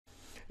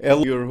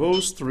Hello, your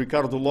host,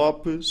 Ricardo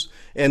Lopes,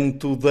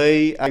 and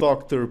today I'm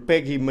Dr.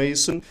 Peggy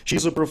Mason.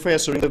 She's a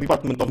professor in the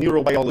Department of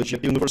Neurobiology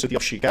at the University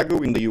of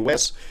Chicago in the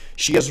US.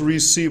 She has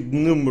received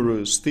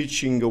numerous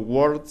teaching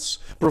awards.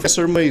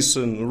 Professor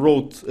Mason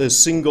wrote a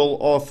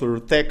single-author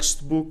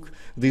textbook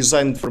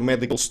designed for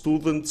medical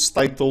students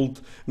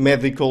titled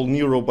Medical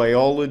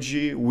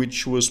Neurobiology,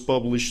 which was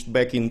published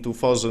back in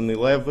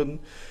 2011.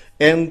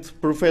 And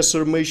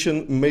Professor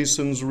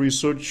Mason's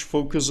research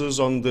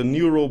focuses on the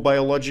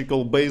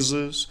neurobiological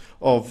basis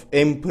of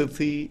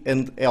empathy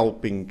and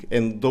helping.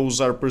 And those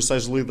are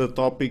precisely the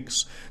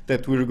topics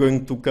that we're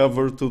going to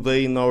cover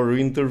today in our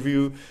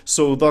interview.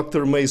 So,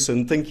 Dr.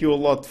 Mason, thank you a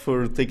lot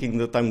for taking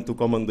the time to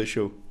come on the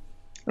show.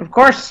 Of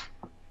course.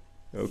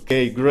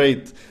 Okay,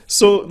 great.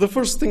 So, the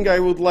first thing I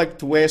would like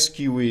to ask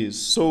you is,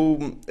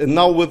 so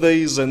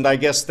nowadays, and I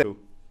guess that...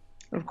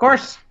 Of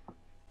course.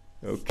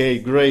 Okay,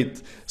 great.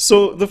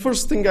 So the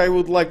first thing I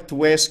would like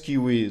to ask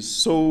you is,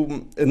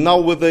 so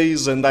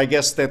nowadays, and I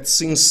guess that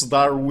since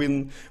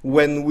Darwin,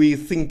 when we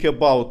think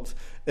about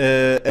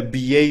a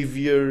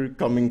behavior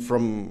coming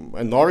from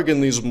an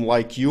organism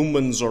like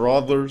humans or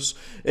others,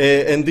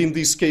 and in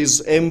this case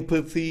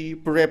empathy,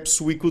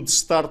 perhaps we could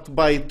start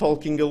by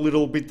talking a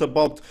little bit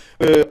about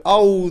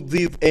how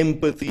did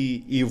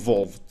empathy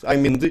evolve? I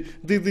mean,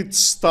 did it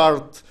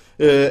start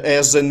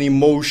as an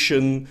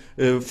emotion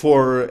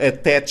for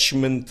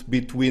attachment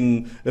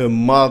between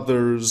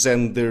mothers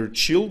and their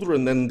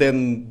children, and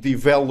then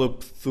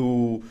develop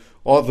through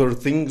other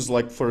things,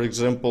 like, for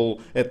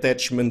example,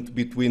 attachment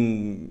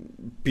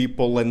between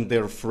people and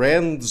their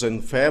friends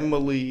and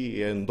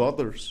family and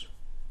others?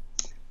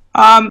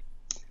 Well,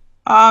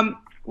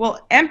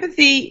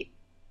 empathy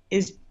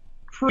is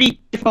pretty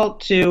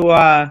difficult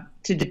to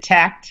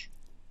detect.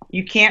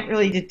 You can't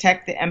really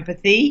detect the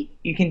empathy.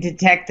 You can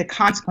detect the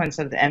consequence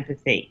of the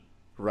empathy,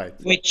 right?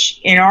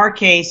 Which in our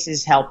case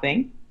is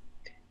helping.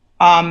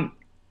 And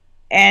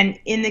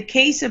in the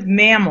case of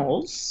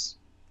mammals,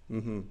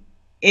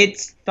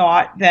 it's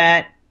thought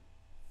that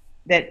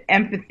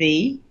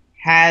empathy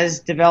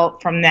has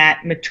developed from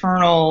that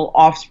maternal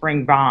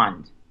offspring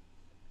bond.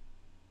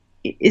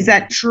 Is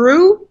that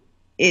true?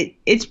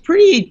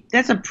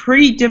 That's a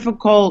pretty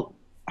difficult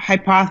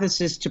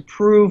hypothesis to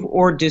prove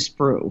or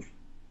disprove.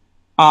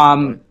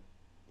 And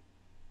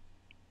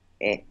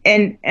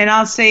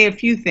I'll say a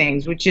few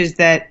things, which is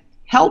that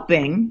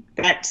helping,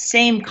 that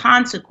same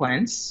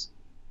consequence,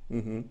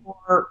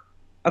 for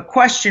a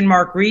question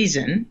mark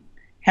reason,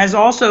 is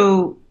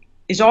also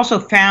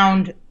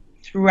found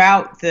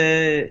throughout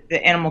the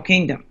animal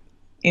kingdom,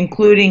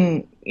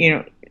 including,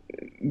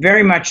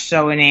 very much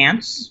so in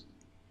ants,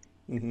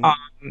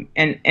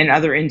 and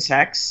other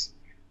insects,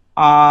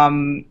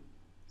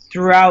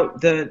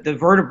 throughout the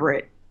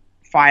vertebrate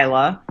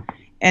phyla.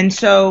 And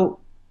so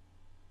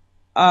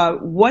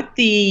what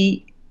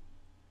the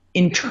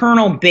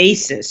internal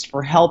basis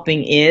for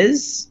helping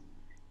is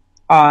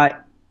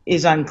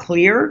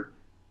unclear.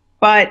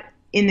 But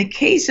in the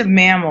case of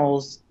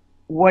mammals,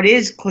 what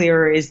is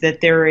clear is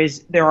that there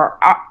are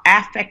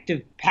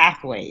affective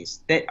pathways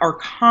that are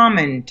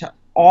common to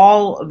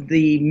all of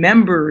the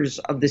members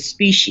of the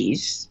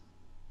species,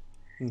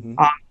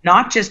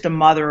 not just a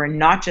mother and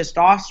not just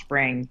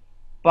offspring,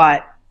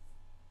 but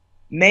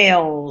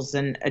males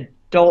and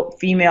adult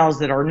females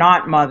that are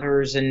not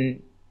mothers,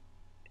 and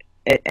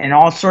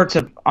all sorts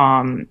of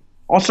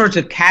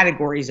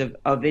categories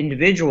of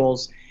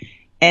individuals,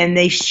 and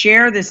they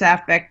share these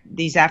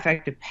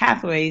affective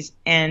pathways,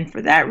 and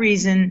for that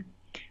reason,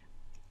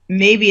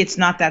 maybe it's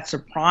not that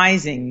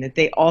surprising that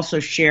they also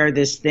share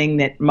this thing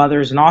that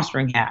mothers and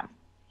offspring have.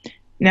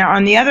 Now,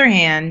 on the other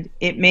hand,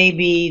 it may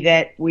be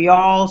that we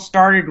all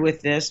started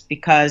with this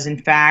because,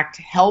 in fact,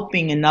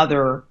 helping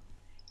another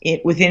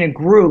within a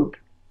group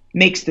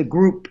makes the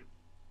group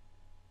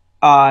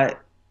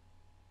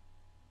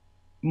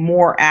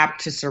more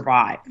apt to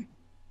survive.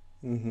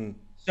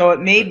 So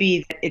it may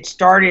be that it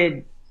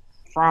started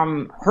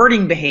from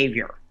herding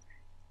behavior,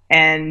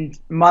 and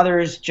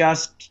mothers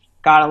just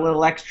got a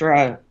little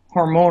extra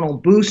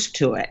hormonal boost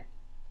to it.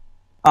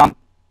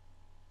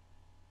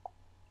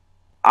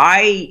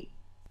 I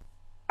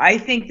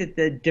think that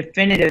the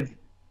definitive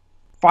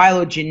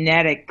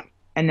phylogenetic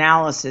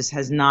analysis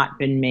has not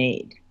been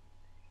made.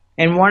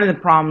 And one of the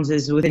problems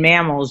is with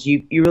mammals,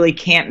 you really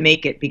can't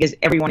make it because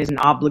everyone is an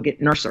obligate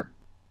nurser.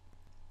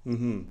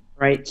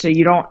 Right? So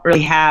you don't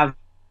really have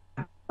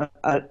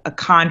a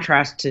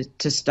contrast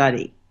to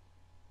study.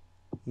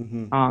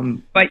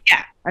 But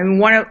yeah, I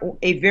mean,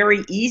 a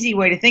very easy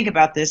way to think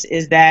about this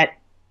is that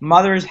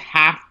mothers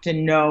have to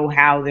know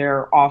how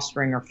their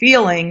offspring are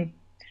feeling,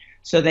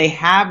 so they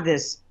have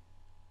this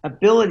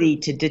ability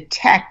to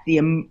detect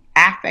the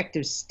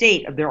affective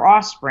state of their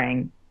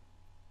offspring,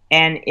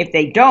 and if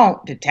they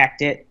don't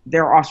detect it,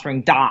 their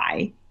offspring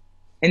die,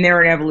 and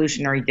they're an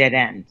evolutionary dead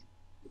end.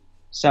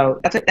 So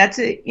that's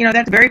a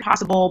very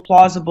plausible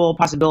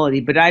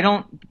possibility, but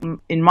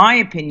in my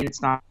opinion,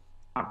 it's not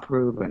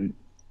proven.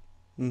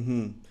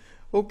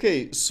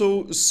 Okay,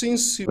 so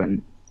since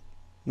you...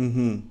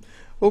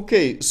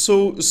 Okay,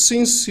 so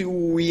since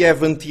we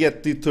haven't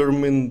yet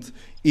determined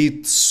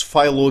its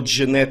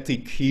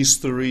phylogenetic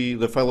history,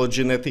 the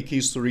phylogenetic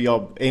history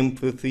of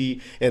empathy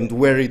and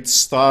where it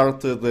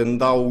started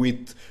and how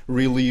it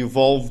really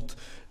evolved,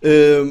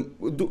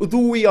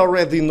 do we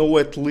already know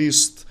at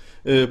least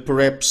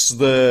perhaps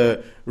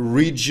the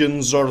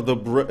regions or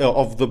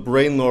of the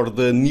brain or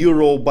the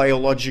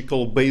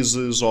neurobiological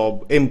basis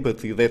of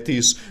empathy, that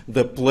is,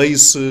 the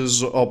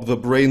places of the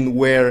brain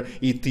where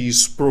it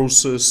is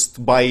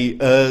processed by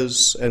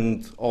us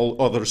and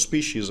all other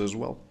species as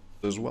well.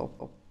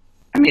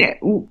 I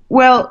mean,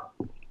 well,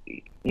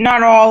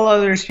 not all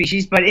other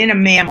species, but in a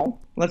mammal,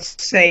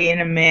 let's say in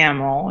a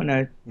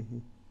mammal,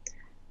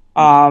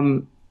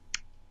 um,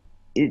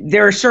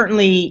 there are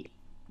certainly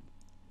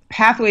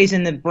pathways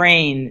in the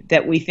brain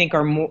that we think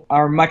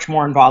are much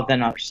more involved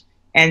than others.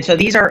 And so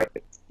these are,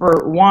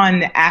 for one,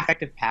 the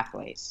affective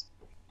pathways,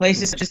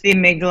 places such as the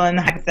amygdala and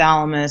the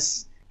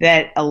hypothalamus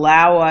that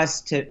allow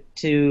us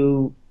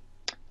to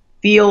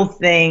feel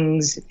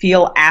things,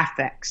 feel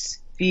affects,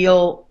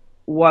 feel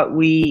what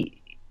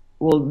we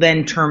will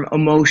then term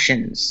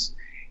emotions,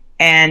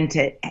 and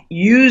to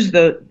use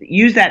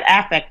that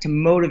affect to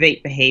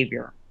motivate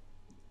behavior.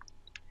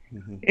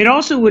 It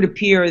also would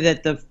appear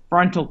that the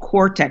frontal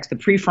cortex, the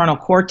prefrontal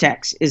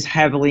cortex, is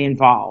heavily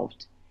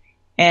involved.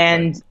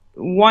 And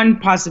one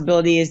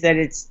possibility is that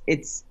it's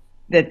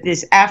that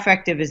this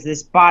affective is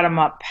this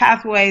bottom-up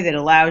pathway that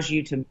allows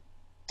you to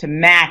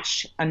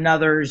match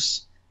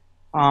another's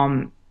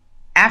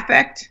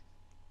affect,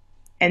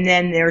 and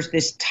then there's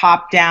this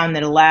top-down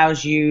that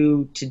allows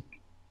you to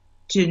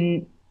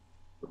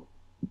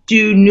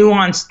do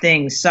nuanced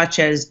things, such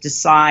as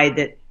decide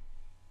that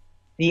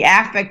the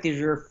affect that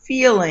you're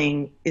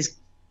feeling is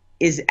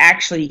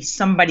actually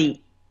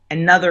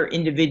another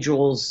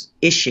individual's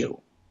issue.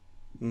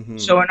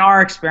 So in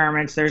our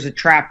experiments, there's a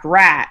trapped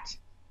rat,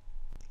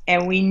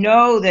 and we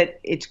know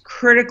that it's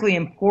critically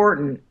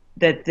important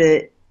that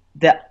the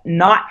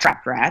not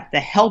trapped rat, the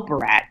helper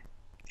rat,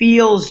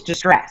 feels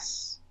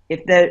distress.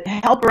 If the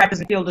helper rat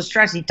doesn't feel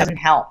distress, he doesn't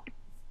help.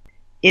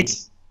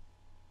 It's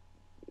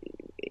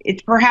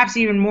perhaps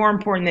even more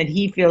important that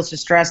he feels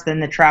distress than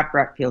the trapped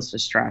rat feels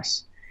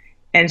distress.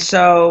 And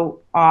so,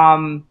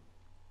 but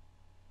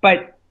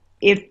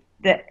if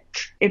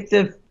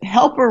the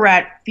helper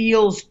rat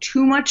feels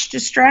too much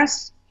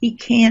distress, he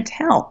can't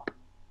help.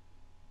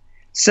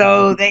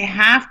 So they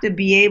have to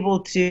be able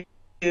to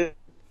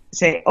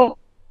say, oh,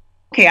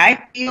 okay,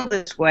 I feel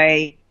this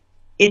way.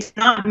 It's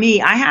not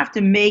me. I have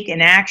to make an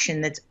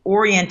action that's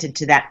oriented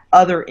to that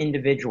other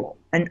individual,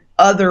 an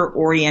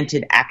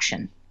other-oriented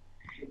action.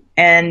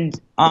 And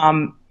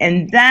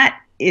that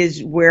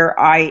is where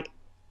I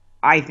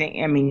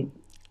think, I mean,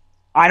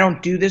 I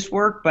don't do this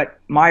work, but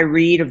my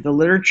read of the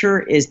literature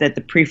is that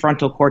the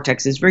prefrontal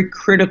cortex is very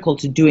critical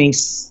to doing,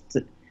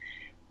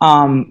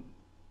 for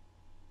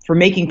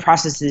making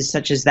processes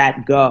such as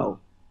that go.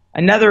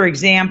 Another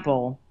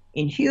example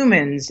in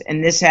humans,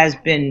 and this has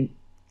been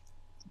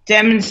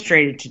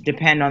demonstrated to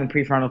depend on the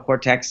prefrontal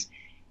cortex,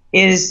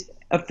 is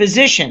a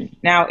physician.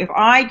 Now, if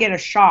I get a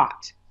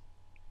shot,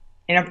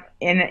 and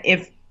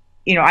if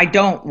I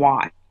don't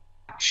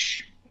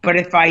watch, but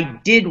if I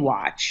did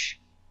watch,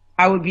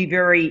 I would be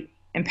very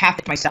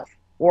empathic to myself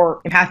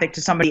or empathic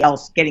to somebody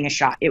else getting a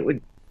shot. It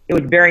would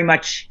very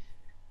much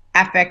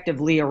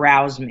affectively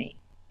arouse me.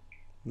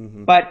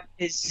 But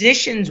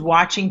physicians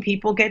watching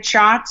people get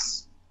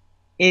shots,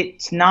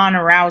 it's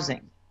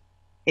non-arousing.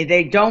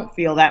 They don't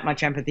feel that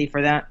much empathy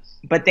for them,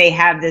 but they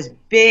have this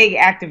big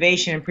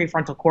activation in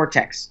prefrontal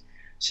cortex.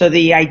 So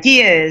the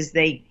idea is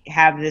they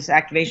have this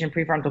activation in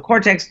prefrontal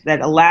cortex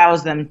that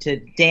allows them to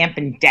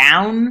dampen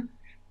down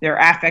their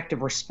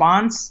affective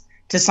response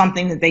to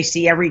something that they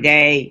see every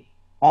day,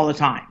 all the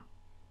time.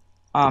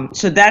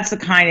 So those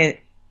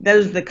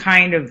are the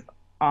kind of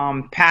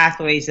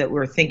pathways that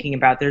we're thinking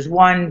about. There's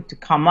one to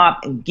come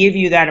up and give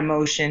you that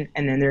emotion,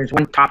 and then there's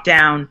one top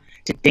down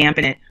to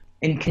dampen it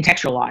and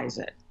contextualize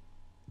it.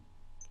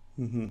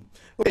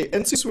 Okay,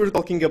 and since we're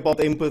talking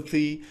about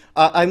empathy,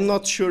 I'm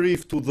not sure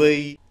if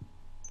today.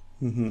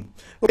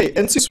 Okay,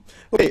 and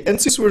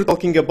since we're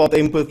talking about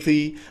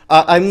empathy,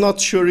 I'm not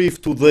sure if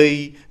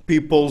today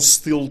people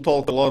still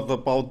talk a lot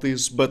about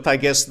this, but I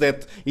guess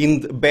that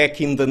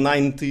back in the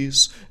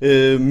 90s,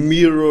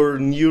 mirror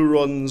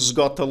neurons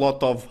got a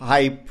lot of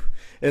hype,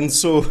 and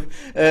so,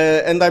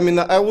 and I mean,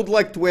 I would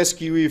like to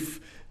ask you if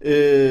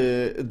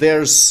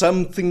there's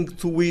something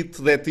to it,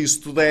 that is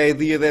to the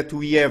idea that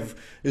we have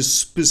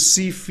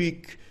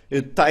specific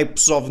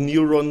types of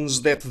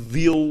neurons that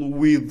deal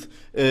with,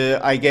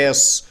 I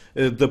guess,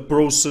 the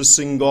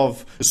processing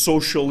of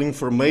social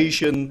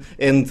information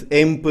and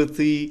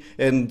empathy,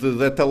 and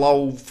that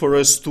allow for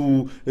us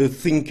to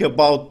think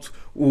about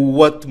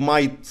what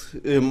might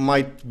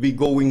be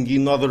going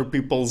in other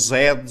people's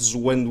heads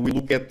when we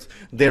look at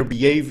their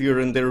behavior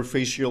and their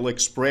facial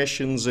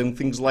expressions and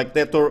things like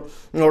that, or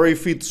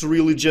if it's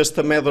really just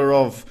a matter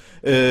of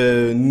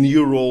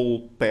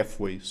neural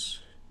pathways.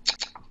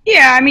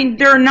 Yeah, I mean,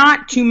 there are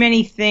not too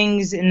many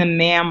things in the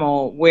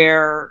mammal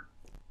where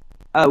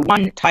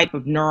one type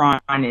of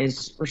neuron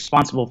is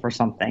responsible for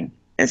something.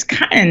 It's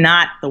kind of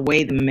not the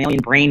way the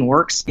mammalian brain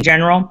works in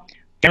general.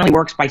 Generally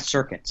works by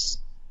circuits.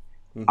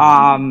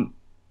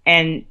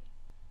 And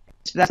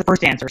so that's the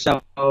first answer.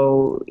 So,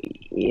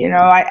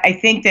 I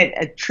think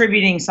that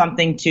attributing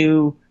something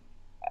to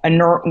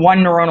one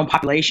neuronal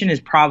population is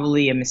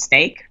probably a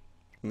mistake.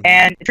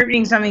 And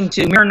attributing something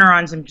to mirror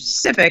neurons in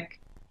specific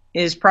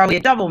is probably a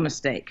double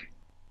mistake.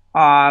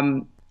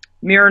 Mirror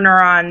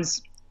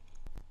neurons,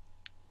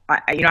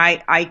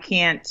 I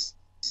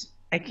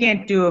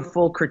can't do a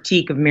full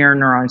critique of mirror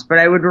neurons, but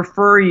I would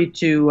refer you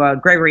to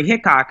Gregory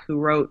Hickok, who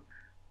wrote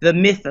The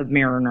Myth of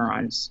Mirror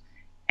Neurons.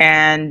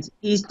 And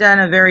he's done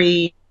a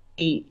very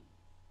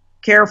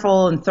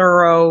careful and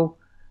thorough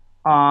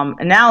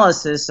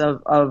analysis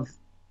of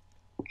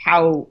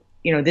how,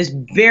 this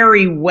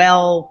very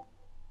well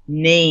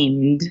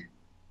named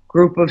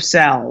group of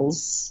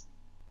cells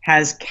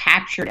has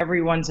captured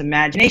everyone's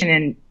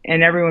imagination,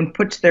 and everyone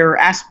puts their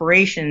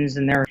aspirations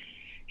and their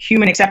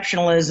human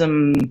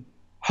exceptionalism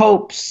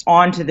hopes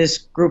onto this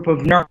group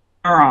of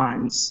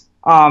neurons.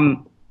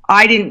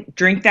 I didn't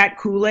drink that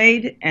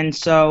Kool-Aid, and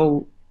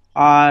so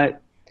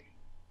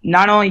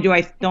not only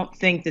don't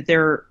think that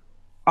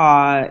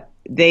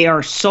they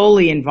are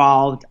solely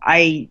involved,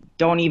 I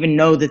don't even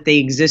know that they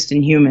exist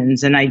in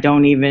humans, and I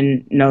don't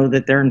even know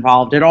that they're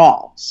involved at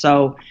all.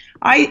 So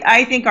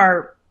I think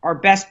our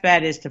best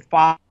bet is to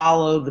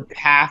follow the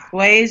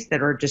pathways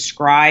that are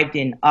described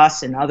in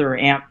us and other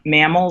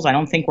mammals. I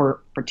don't think we're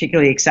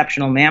particularly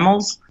exceptional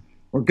mammals.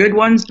 We're good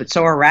ones, but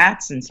so are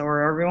rats, and so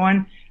are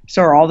everyone.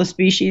 So are all the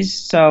species.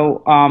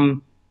 So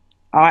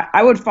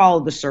I would follow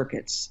the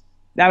circuits.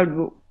 That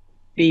would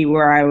be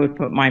where I would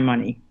put my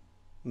money.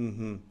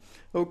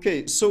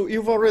 Okay, so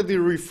you've already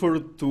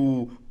referred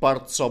to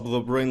parts of the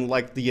brain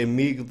like the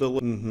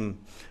amygdala.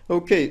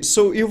 Okay,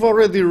 so you've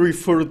already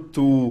referred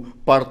to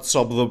parts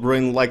of the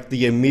brain like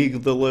the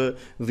amygdala,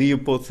 the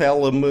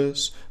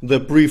hypothalamus, the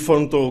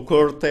prefrontal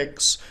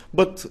cortex,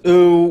 but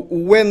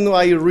when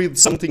I read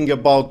something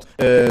about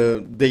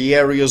the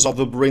areas of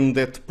the brain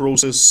that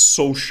process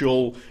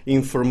social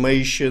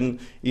information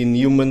in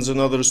humans and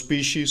other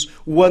species,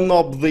 one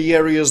of the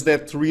areas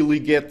that really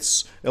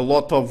gets a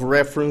lot of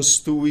reference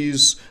to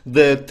is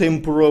the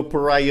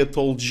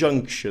temporoparietal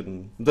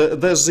junction.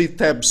 Does it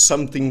have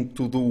something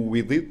to do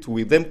with it,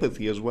 with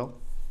empathy as well?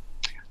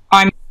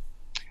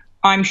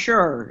 I'm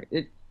sure.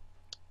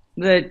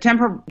 The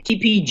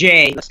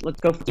TPJ,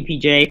 let's go for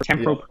TPJ,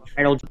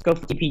 temporoparietal, let's go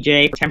for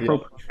TPJ,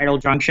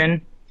 temporoparietal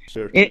junction.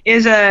 Sure. It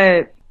is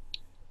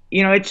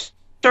it's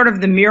sort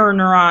of the mirror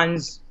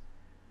neurons,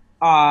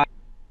 the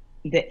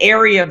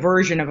area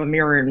version of a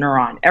mirror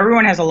neuron.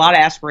 Everyone has a lot of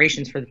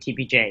aspirations for the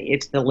TPJ.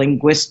 It's the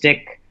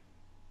linguistic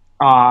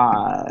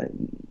sort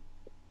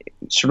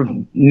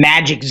of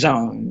magic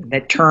zone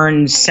that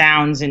turns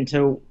sounds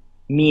into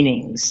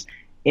meanings.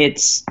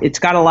 It's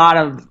got a lot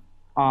of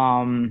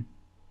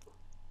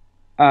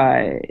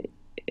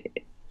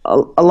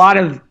a lot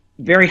of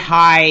very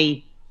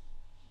high-minded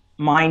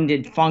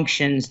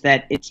functions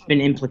that it's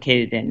been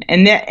implicated in,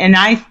 and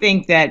I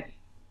think that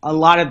a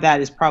lot of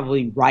that is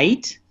probably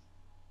right.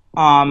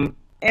 And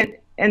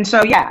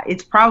so yeah,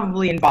 it's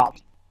probably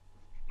involved.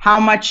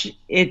 How it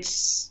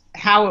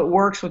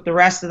works with the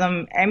rest of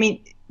them, I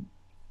mean,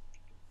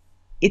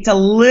 it's a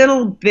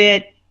little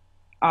bit,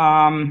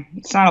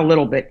 it's not a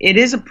little bit, it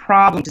is a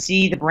problem to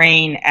see the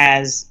brain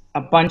as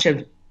a bunch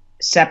of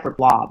separate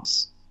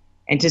blobs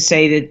and to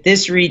say that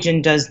this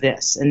region does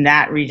this and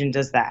that region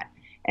does that.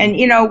 And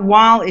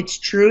while it's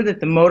true that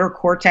the motor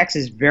cortex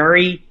is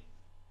very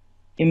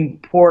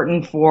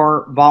important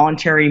for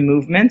voluntary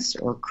movements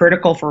or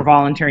critical for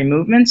voluntary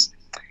movements,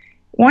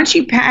 once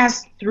you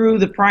pass through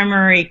the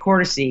primary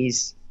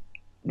cortices,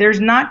 there's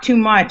not too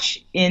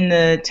much in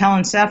the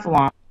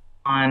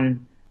telencephalon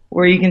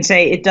where you can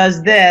say it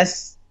does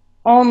this,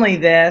 only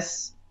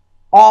this,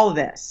 all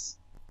this.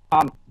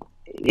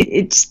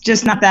 It's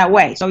just not that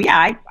way. So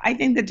yeah, I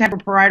think the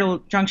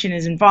temporoparietal junction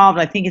is involved.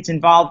 I think it's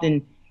involved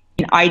in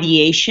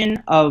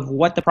ideation of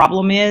what the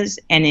problem is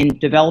and in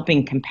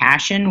developing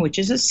compassion, which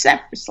is a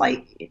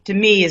slightly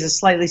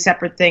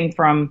separate thing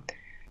from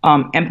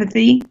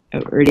empathy,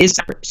 or it is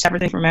a separate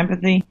thing from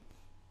empathy.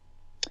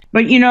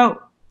 But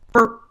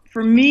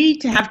for me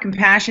to have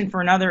compassion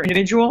for another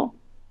individual,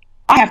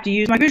 I have to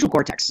use my visual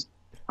cortex.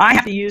 I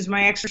have to use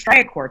my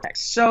extrastriate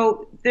cortex.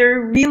 So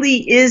there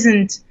really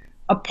isn't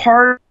a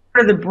part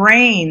of the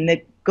brain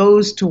that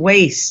goes to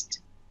waste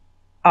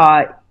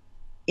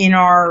in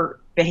our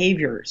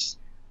behaviors.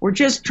 We're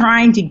just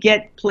trying to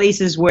get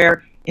places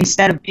where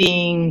instead of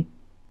being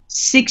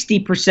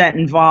 60%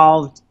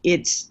 involved,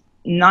 it's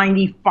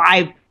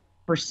 95%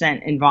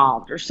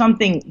 involved or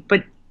something.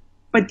 But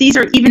these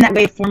are, even that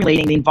way of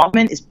formulating the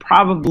involvement is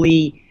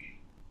probably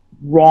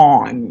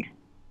wrong.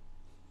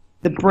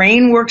 The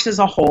brain works as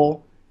a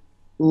whole.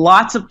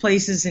 Lots of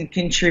places can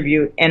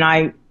contribute, and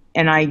I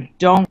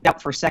don't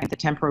doubt for a second the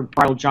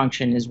temporoparietal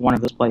junction is one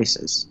of those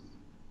places.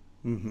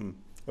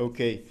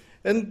 Okay.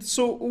 And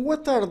so,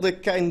 what are the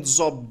kinds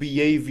of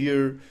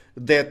behavior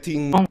that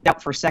in Don't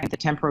doubt for a second the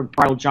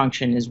temporal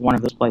junction is one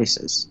of those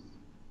places.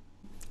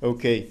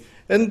 okay.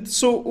 And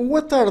so,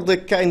 what are the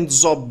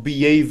kinds of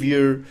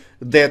behavior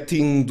that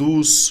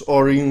induce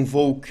or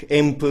invoke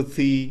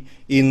empathy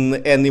in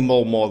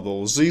animal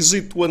models? Is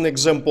it one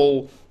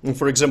example,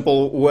 for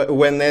example,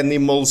 when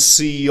animals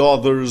see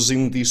others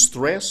in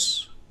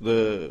distress,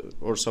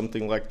 or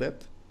something like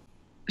that?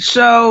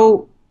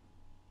 So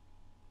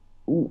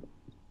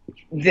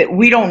that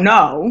we don't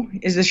know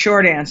is the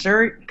short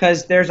answer,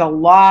 because there's a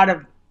lot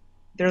of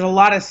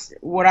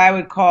what I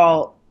would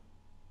call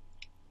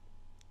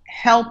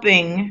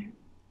helping,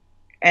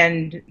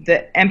 and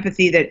the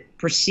empathy that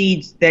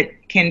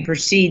can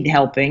precede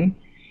helping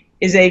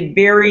is a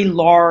very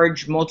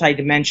large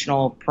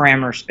multidimensional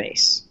parameter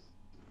space.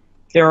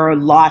 There are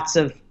lots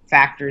of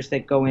factors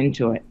that go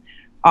into it.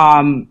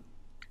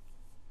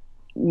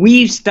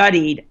 We've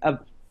studied a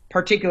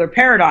particular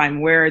paradigm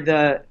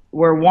where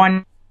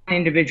one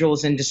individual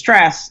is in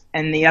distress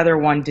and the other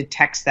one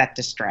detects that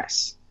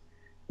distress.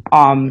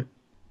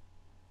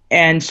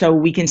 And so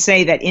we can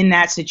say that in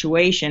that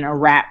situation, a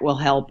rat will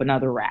help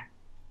another rat.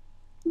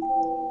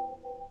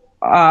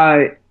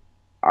 But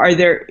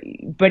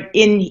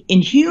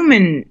in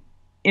human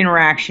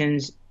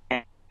interactions,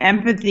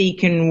 empathy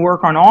can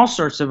work on all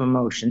sorts of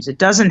emotions. It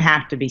doesn't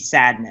have to be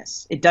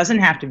sadness. It doesn't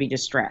have to be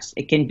distress.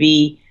 It can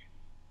be,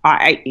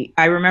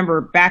 I remember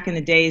back in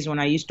the days when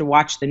I used to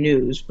watch the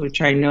news, which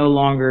I no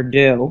longer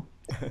do,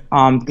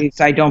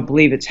 because I don't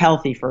believe it's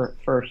healthy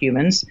for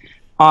humans.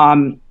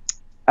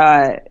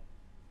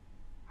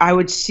 I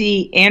would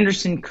see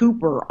Anderson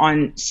Cooper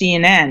on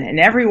CNN, and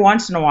every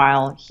once in a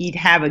while he'd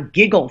have a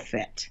giggle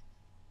fit,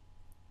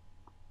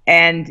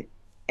 and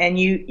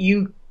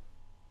you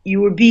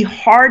would be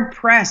hard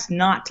pressed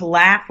not to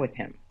laugh with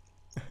him.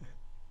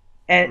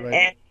 And Right.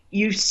 and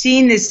you've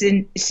seen this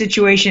in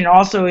situation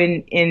also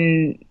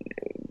in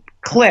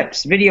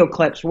clips, video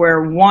clips,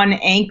 where one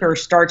anchor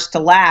starts to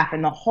laugh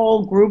and the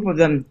whole group of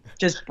them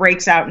just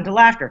breaks out into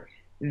laughter.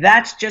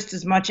 That's just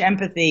as much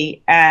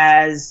empathy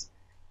as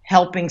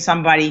helping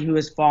somebody who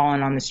has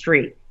fallen on the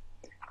street.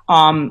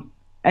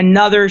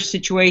 Another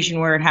situation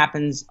where it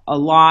happens a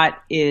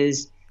lot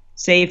is,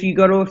 say, if you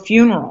go to a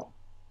funeral,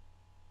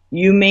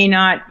 you may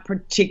not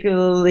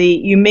particularly,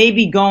 you may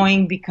be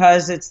going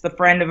because it's the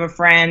friend of a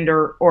friend,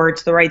 or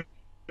it's the right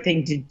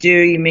thing to do.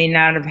 You may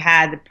not have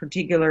had a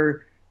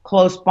particular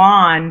close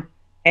bond,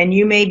 and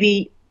you may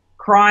be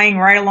crying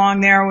right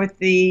along there with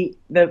the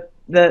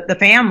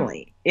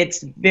family.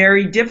 It's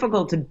very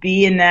difficult to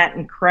be in that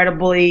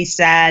incredibly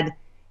sad,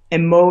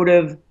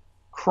 emotive,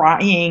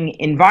 crying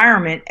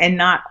environment and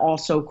not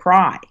also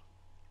cry.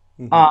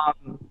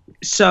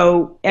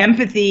 So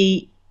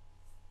empathy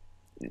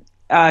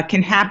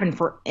can happen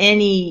for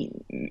any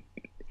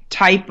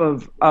type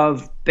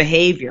of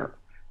behavior.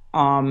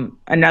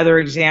 Another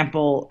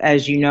example,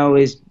 as you know,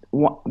 is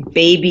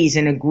babies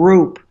in a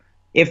group.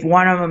 If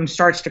one of them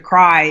starts to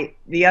cry,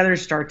 the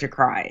others start to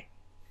cry.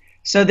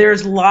 So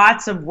there's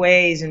lots of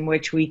ways in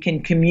which we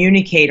can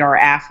communicate our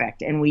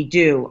affect, and we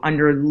do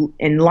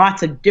in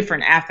lots of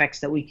different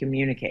affects that we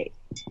communicate.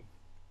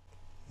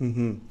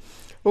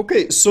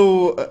 Okay,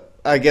 so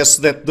I guess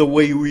that the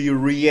way we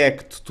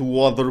react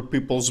to other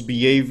people's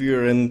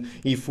behavior and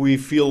if we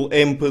feel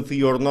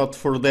empathy or not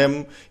for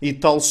them,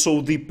 it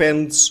also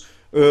depends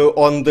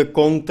on the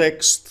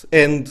context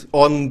and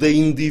on the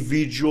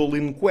individual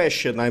in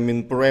question. I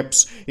mean,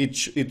 perhaps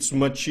it's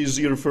much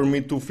easier for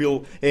me to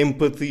feel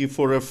empathy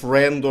for a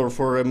friend or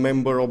for a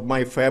member of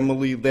my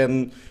family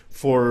than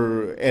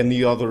for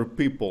any other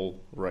people,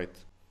 right?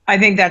 I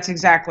think that's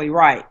exactly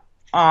right.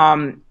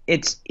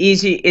 It's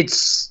easy.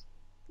 It's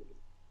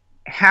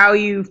how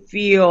you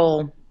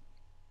feel.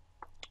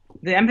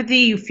 The empathy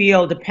you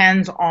feel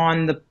depends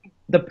on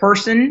the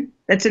person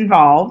that's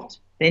involved,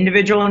 the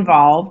individual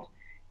involved,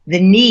 the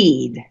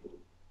need.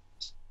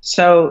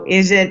 So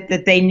is it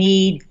that they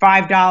need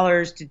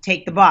 $5 to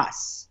take the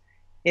bus?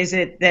 Is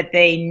it that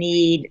they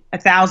need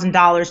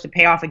 $1,000 to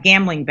pay off a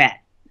gambling bet?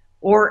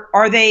 Or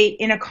are they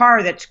in a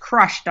car that's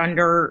crushed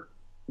under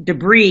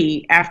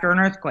debris after an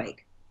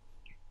earthquake?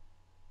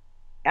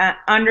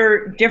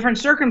 Under different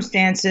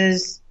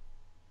circumstances,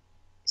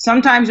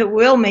 sometimes it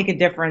will make a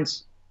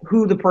difference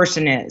who the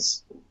person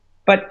is.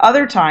 But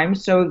other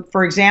times, so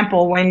for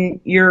example,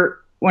 when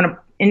an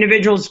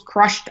individual's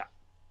crushed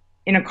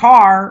in a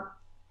car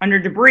under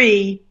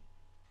debris,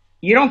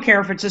 you don't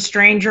care if it's a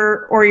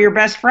stranger or your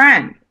best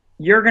friend.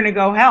 You're going to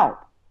go help.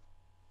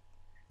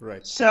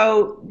 Right.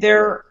 So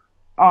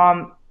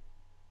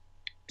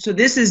so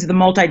this is the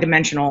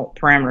multidimensional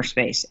parameter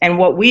space. And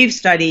what we've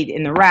studied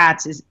in the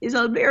rats is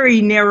a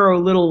very narrow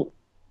little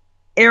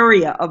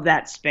area of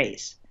that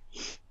space.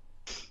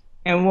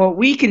 And what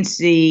we can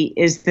see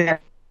is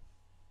that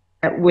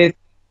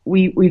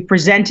we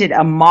presented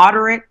a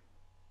moderate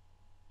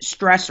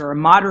stressor, a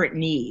moderate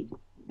need.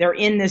 They're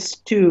in this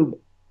tube.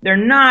 They're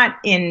not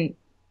in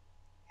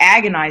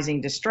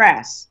agonizing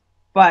distress,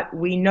 but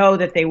we know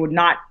that they would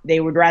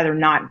rather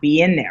not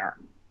be in there.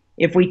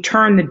 If we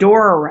turn the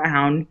door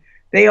around,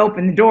 they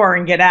open the door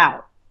and get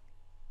out.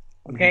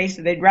 Okay,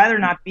 so they'd rather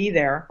not be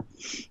there.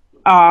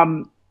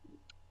 Um,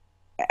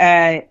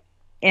 and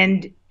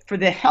for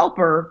the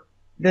helper,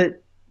 the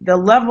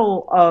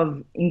level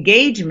of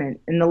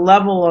engagement and the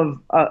level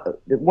of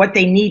what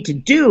they need to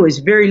do is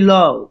very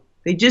low.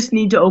 They just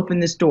need to open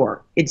this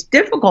door. It's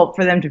difficult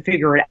for them to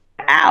figure it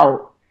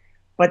out,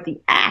 but the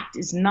act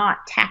is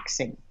not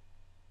taxing,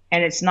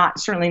 and it's not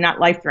certainly not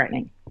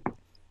life-threatening.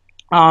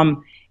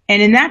 And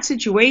in that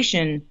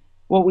situation,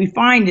 what we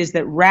find is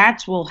that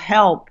rats will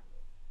help.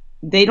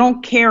 They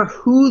don't care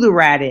who the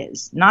rat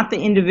is, not the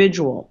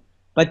individual,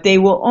 but they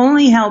will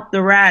only help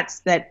the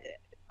rats that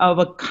of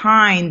a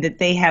kind that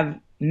they have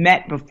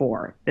met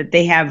before, that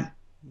they have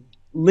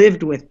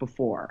lived with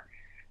before.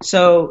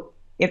 So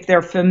if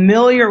they're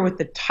familiar with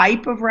the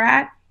type of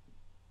rat,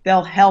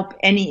 they'll help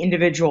any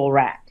individual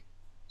rat,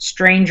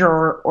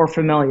 stranger or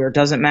familiar,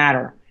 doesn't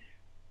matter.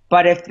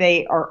 But if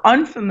they are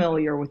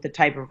unfamiliar with the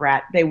type of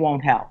rat, they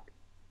won't help.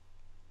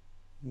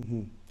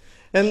 Mm-hmm.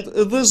 And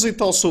does it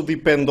also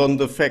depend on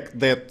the fact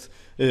that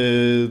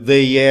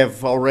they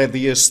have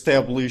already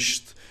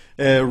established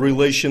a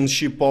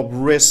relationship of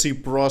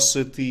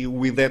reciprocity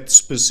with that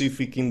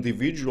specific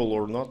individual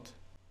or not?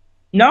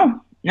 No,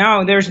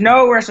 no, there's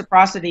no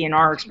reciprocity in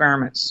our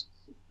experiments.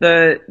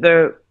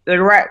 The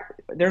rat,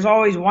 there's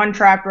always one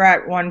trapped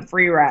rat, one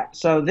free rat.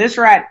 So this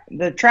rat,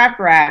 the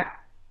trapped rat,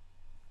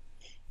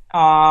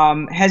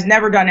 has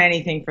never done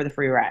anything for the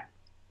free rat.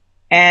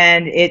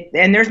 And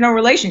there's no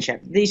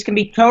relationship. These can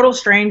be total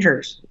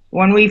strangers.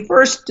 When we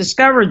first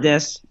discovered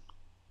this,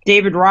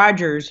 David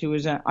Rogers, who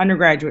was an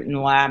undergraduate in the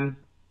lab,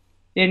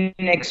 did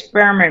an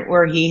experiment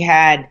where he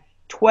had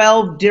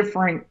 12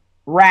 different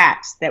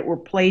rats that were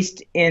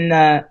placed in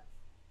their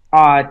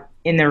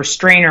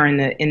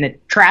strainer,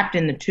 trapped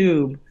in the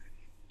tube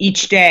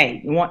each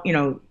day.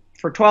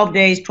 For 12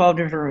 days, 12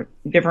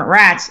 different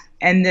rats,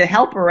 and the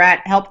helper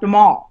rat helped them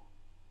all.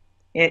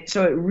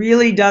 So it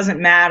really doesn't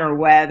matter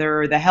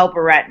whether the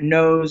helper rat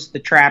knows the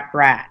trapped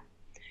rat.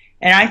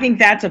 And I think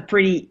that's a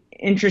pretty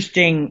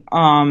interesting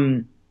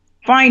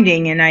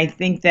finding, and I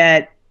think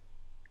that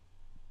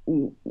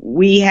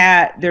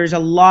there's a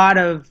lot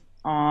of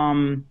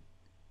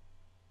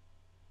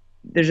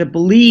there's a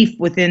belief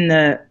within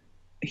the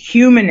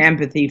human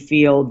empathy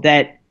field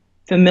that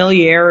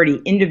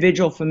familiarity,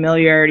 individual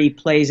familiarity,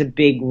 plays a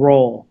big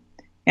role.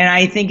 And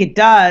I think it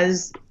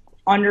does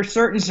under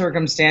certain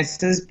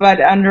circumstances,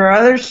 but under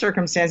other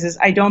circumstances,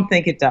 I don't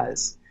think it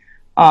does.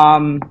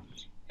 And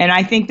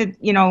I think that,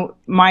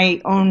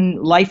 my own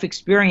life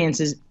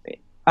experiences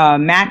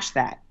match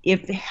that.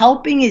 If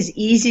helping is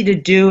easy to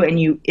do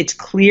and it's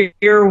clear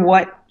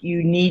what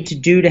you need to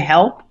do to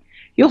help,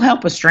 you'll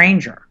help a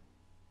stranger.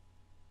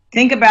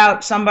 Think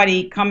about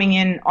somebody coming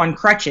in on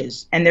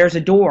crutches and there's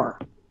a door.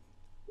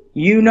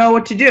 You know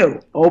what to do.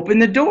 Open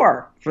the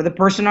door for the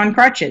person on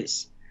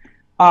crutches.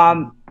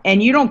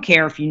 And you don't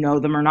care if you know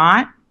them or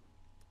not.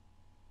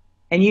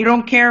 And you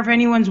don't care if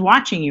anyone's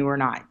watching you or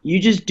not. You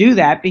just do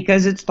that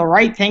because it's the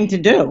right thing to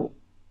do.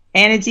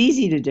 And it's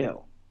easy to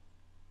do.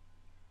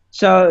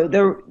 So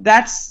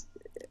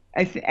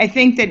I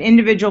think that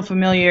individual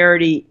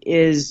familiarity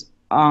is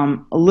a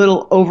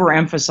little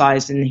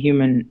overemphasized in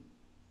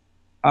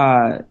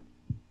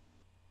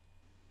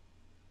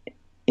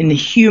the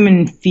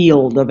human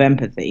field of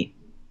empathy.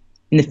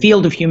 In the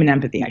field of human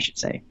empathy, I should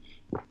say.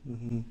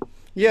 Mm-hmm.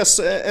 Yes,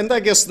 and I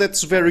guess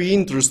that's very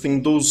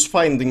interesting, those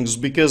findings,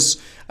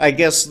 because I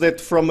guess that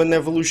from an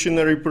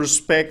evolutionary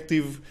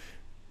perspective,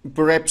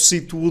 perhaps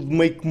it would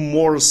make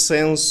more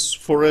sense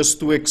for us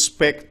to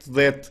expect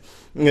that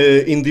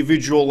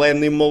individual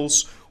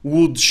animals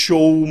would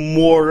show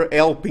more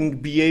helping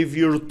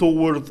behavior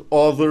toward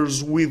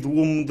others with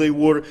whom they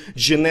were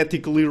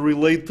genetically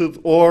related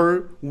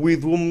or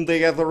with whom they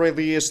had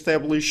already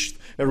established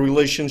a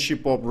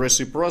relationship of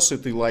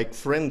reciprocity, like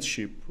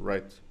friendship,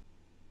 right?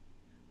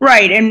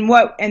 Right,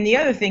 and the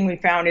other thing we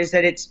found is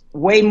that it's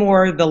way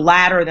more the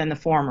latter than the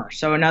former.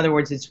 So in other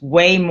words, it's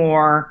way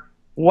more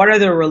what are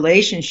the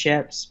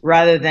relationships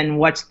rather than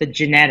what's the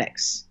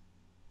genetics.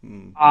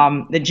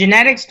 The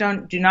genetics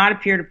do not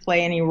appear to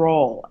play any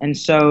role, and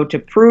so to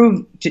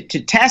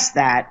test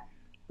that,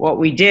 what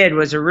we did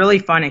was a really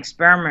fun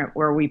experiment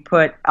where we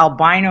put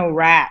albino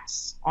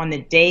rats on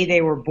the day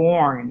they were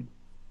born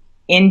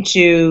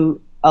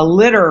into a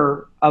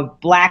litter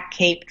of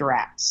black-caped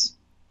rats.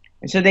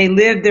 And so they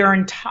lived their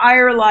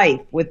entire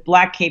life with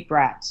black-caped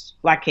rats,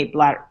 black-caped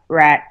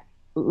rat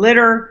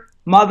litter,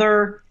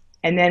 mother,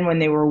 and then when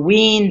they were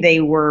weaned, they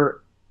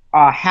were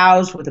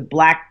housed with a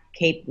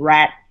black-caped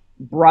rat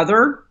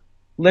brother,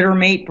 litter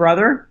mate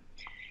brother.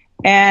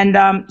 And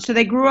so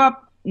they grew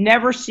up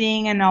never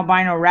seeing an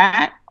albino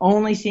rat,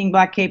 only seeing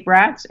black-caped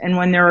rats. And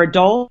when they're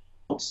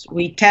adults,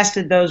 we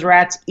tested those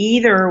rats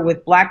either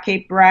with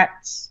black-caped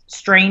rats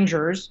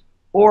strangers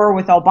or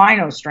with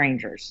albino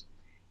strangers.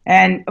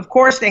 And of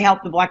course, they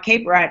help the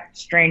black-caped rat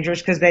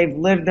strangers because they've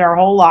lived their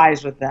whole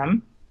lives with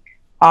them.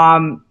 But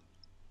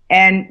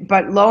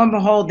lo and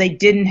behold, they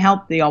didn't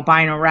help the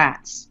albino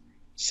rats.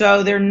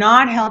 So they're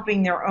not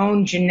helping their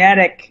own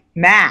genetic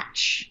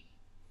match.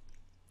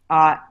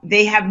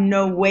 they have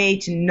no way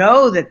to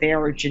know that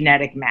they're a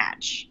genetic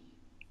match.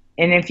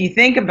 And if you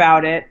think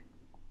about it,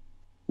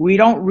 we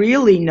don't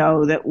really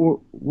know that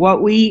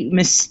what we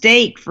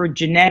mistake for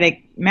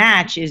genetic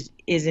match is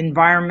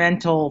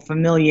environmental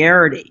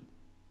familiarity.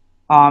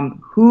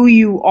 Who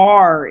you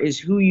are is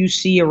who you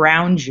see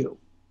around you.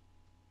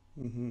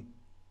 Mm-hmm.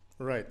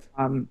 Right.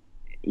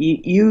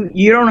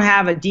 You don't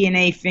have a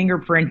DNA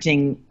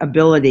fingerprinting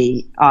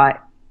ability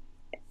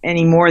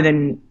any more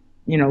than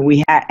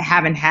we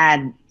haven't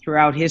had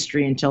throughout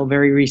history until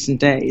very recent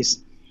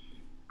days.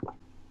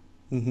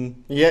 Mm-hmm.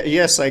 Yeah,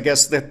 yes, I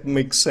guess that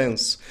makes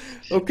sense.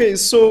 Okay,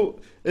 so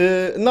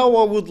now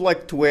I would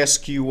like to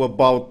ask you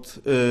about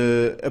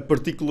a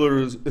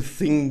particular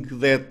thing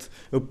that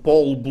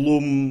Paul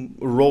Bloom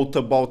wrote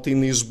about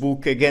in his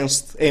book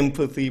Against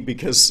Empathy,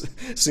 because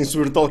since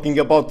we're talking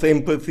about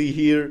empathy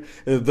here,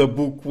 the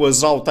book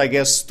was out, I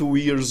guess, 2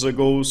 years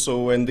ago,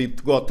 so and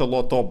it got a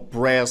lot of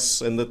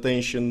press and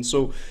attention.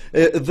 So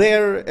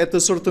there, at a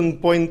certain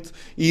point,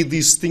 he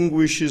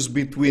distinguishes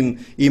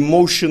between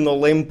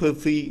emotional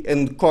empathy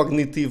and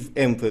cognitive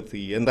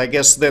empathy, and I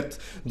guess that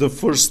the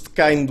first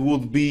kind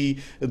would be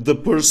the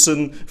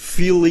person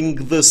feeling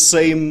the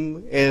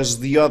same as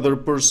the other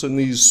person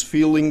is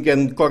feeling,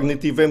 and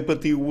cognitive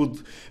empathy would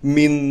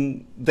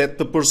mean that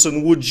the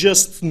person would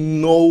just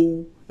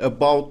know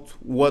about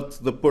what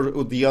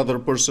the other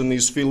person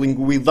is feeling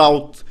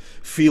without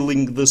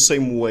feeling the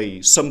same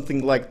way,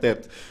 something like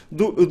that.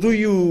 Do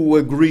you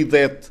agree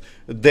that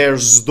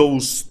there's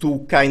those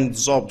two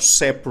kinds of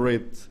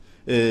separate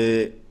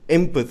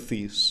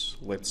empathies,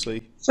 let's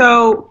say?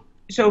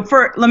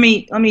 Let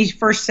me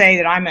first say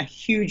that I'm a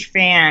huge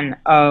fan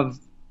of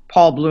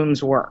Paul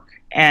Bloom's work,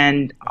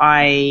 and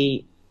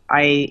I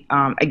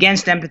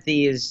Against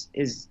Empathy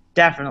is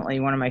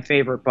definitely one of my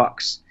favorite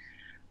books.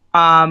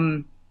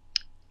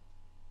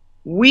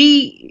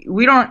 We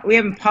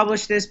haven't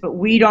published this, but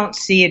we don't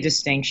see a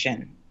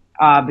distinction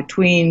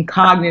between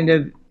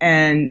cognitive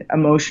and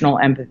emotional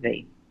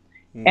empathy.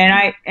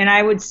 Mm-hmm. And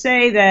I would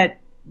say that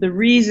the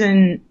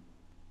reason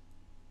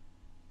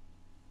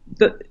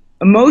the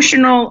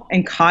emotional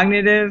and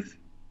cognitive,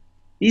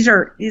 these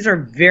are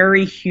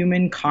very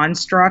human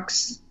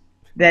constructs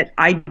that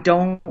I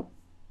don't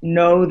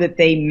know that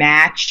they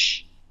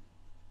match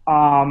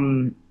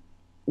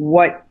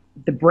what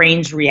the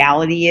brain's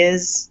reality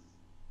is.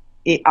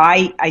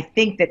 I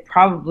think that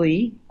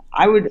probably,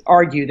 I would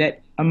argue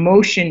that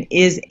emotion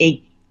is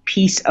a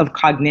piece of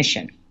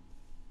cognition,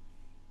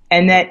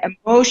 and that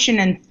emotion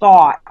and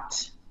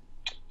thought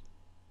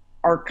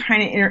are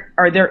kind of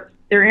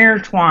they're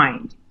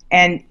intertwined.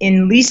 And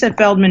in Lisa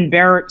Feldman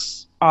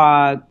Barrett's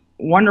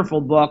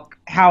wonderful book,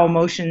 How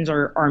Emotions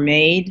Are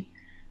Made,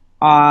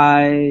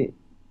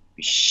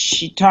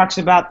 she talks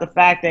about the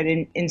fact that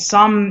in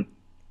some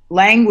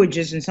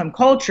languages, in some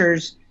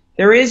cultures,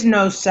 there is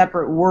no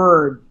separate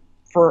word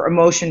for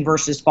emotion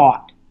versus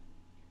thought.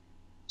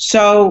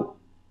 So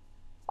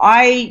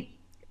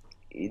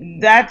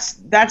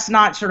that's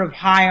not sort of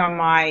high on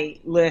my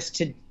list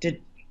to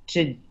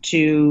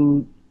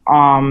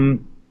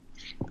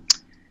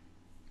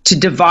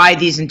divide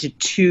these into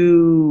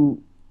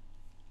two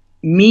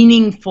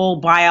meaningful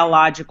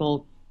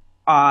biological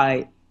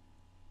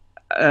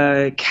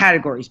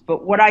categories.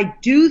 But what I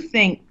do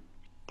think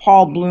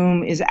Paul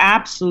Bloom is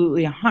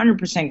absolutely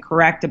 100%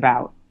 correct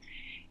about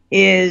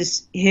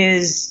is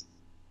his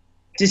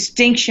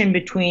distinction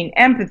between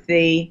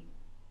empathy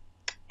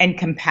and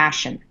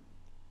compassion.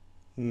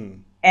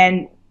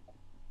 And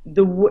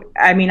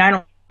I mean,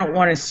 I don't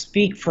want to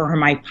speak for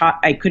him.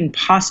 I couldn't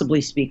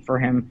possibly speak for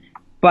him.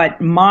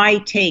 But my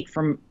take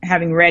from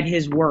having read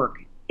his work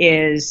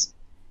is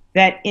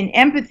that in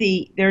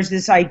empathy, there's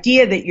this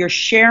idea that you're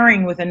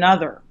sharing with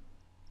another.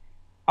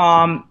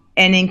 And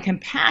in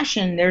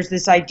compassion, there's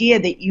this idea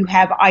that you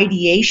have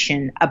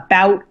ideation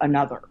about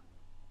another.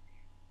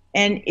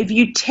 And if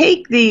you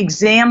take the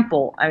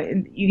example,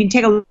 you can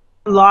take a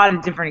lot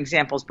of different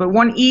examples, but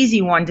one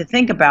easy one to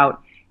think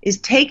about is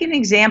take an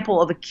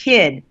example of a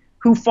kid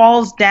who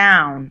falls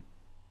down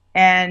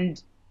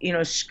and,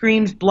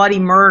 screams bloody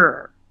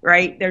murder.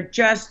 Right? They're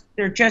just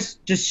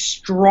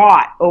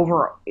distraught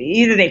over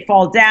either they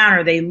fall down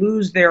or they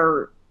lose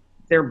their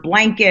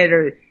blanket,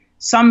 or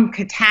some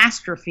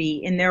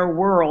catastrophe in their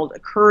world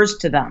occurs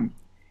to them.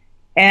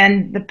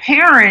 And the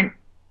parent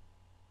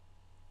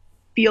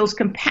feels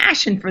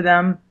compassion for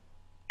them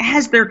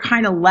as they're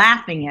kind of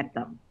laughing at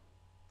them.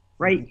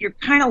 Right? You're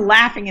kind of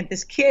laughing at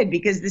this kid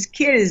because this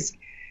kid is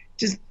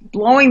just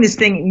blowing this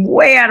thing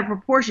way out of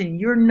proportion.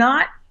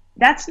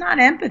 That's not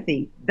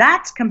empathy.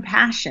 That's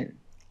compassion.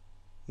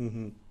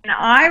 Mm-hmm. And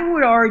I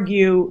would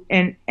argue,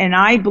 and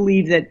I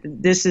believe that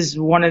this is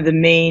one of the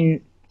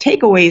main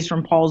takeaways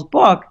from Paul's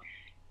book,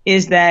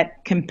 is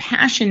that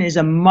compassion is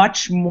a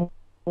much more,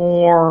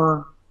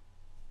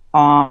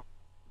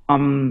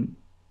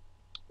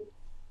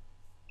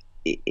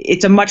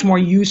 it's a much more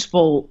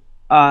useful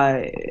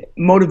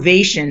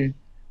motivation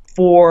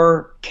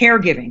for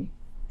caregiving,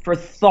 for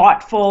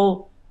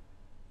thoughtful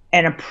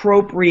and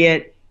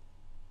appropriate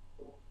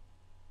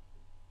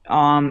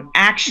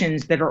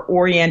actions that are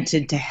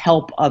oriented to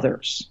help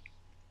others.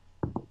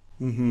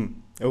 Mm-hmm.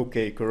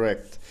 Okay,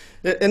 correct.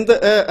 And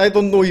I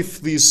don't know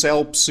if this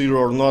helps here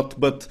or not,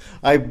 but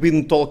I've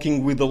been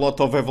talking with a lot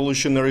of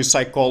evolutionary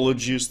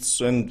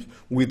psychologists and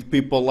with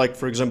people like,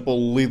 for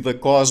example, Lida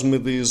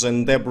Cosmides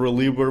and Deborah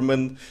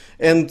Lieberman.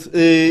 And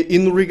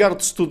in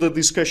regards to the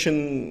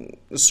discussion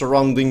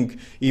surrounding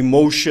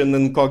emotion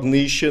and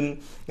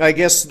cognition, I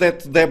guess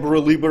that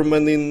Deborah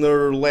Lieberman, in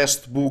her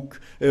last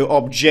book,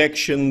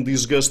 Objection,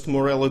 Disgust,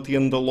 Morality,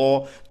 and the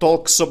Law,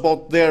 talks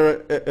about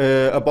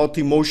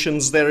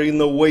emotions there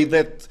in a way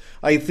that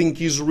I think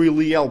is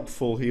really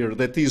helpful here.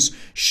 That is,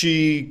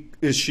 she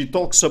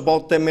talks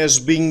about them as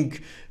being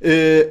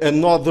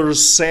another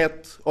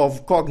set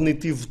of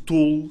cognitive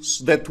tools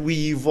that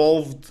we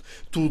evolved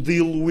to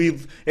deal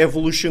with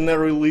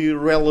evolutionarily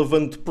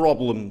relevant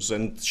problems.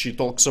 And she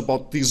talks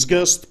about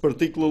disgust,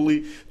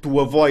 particularly to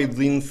avoid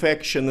the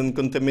infection and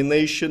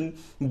contamination.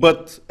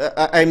 But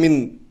I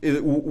mean,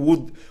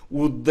 would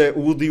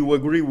you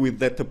agree with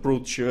that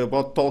approach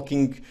about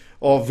talking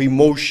of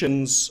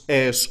emotions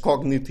as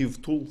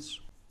cognitive tools?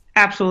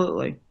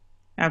 Absolutely,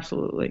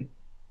 absolutely.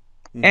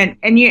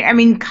 And you, I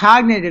mean,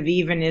 cognitive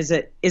even is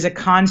a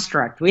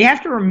construct. We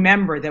have to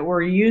remember that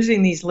we're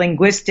using these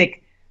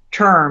linguistic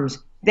terms.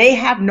 They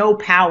have no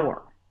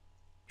power.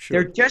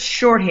 They're Sure. just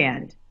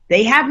shorthand.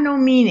 They have no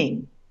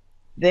meaning.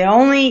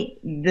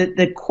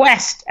 The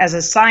quest as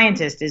a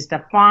scientist is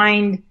to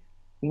find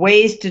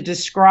ways to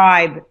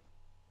describe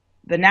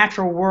the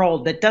natural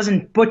world that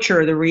doesn't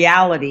butcher the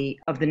reality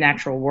of the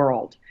natural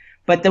world.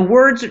 But the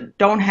words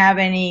don't have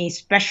any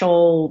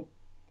special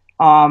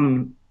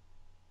um,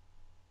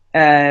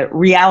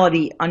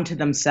 reality unto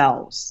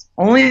themselves.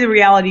 Only the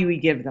reality we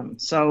give them.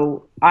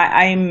 So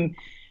I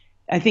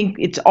think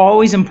it's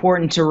always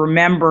important to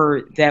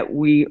remember that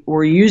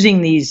we're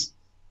using these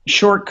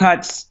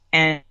shortcuts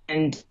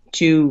and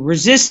to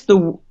resist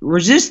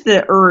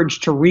the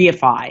urge to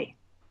reify,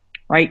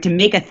 right? To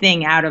make a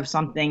thing out of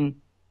something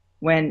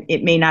when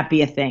it may not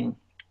be a thing.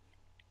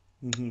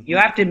 Mm-hmm. You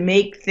have to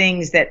make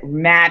things that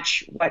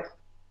match what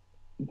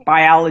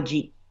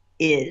biology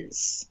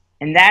is,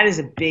 and that is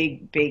a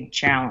big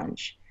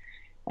challenge.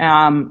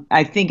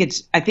 I think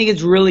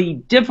it's really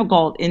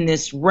difficult in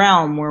this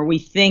realm where we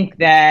think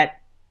that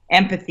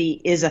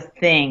empathy is a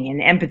thing,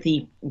 and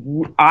empathy.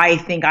 I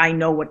think I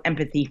know what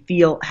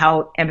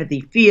how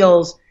empathy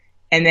feels,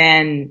 and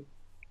then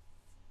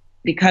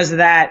because of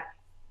that,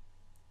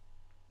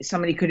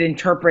 somebody could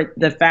interpret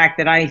the fact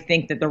that I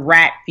think that the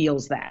rat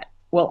feels that.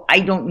 Well, I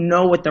don't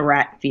know what the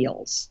rat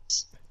feels.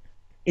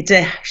 It's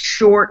a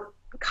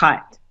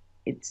shortcut.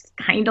 It's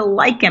kind of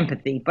like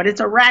empathy, but it's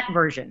a rat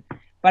version.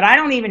 But I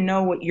don't even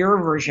know what your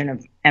version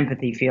of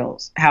empathy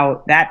feels,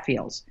 how that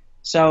feels.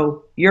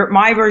 So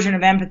my version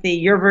of empathy,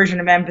 your version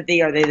of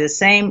empathy, are they the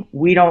same?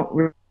 We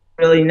don't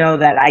really know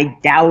that. I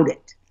doubt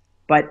it,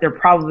 but they're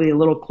probably a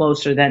little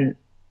closer than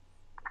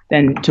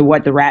to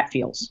what the rat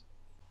feels.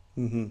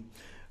 Mm-hmm.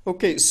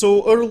 Okay,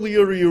 so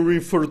earlier you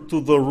referred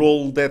to the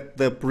role that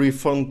the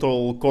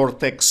prefrontal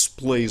cortex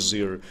plays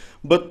here.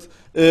 But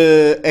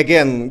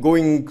again,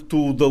 going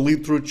to the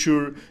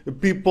literature,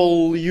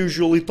 people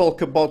usually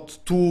talk about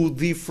two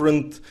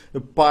different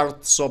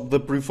parts of the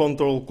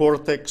prefrontal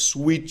cortex,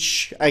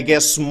 which I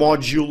guess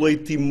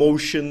modulate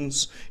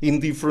emotions in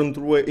different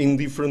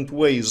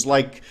ways,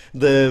 like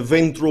the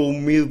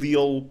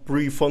ventromedial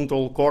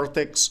prefrontal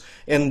cortex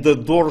and the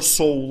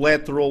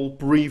dorsolateral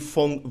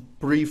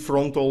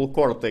prefrontal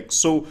cortex.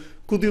 So,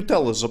 could you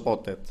tell us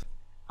about that?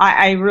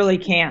 I really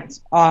can't.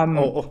 I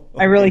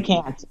really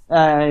Okay. can't.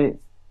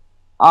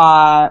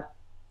 Uh,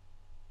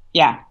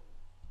 yeah,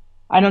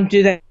 I don't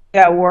do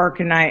that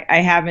work, and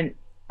I haven't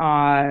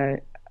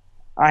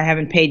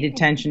paid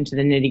attention to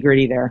the nitty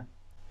gritty there.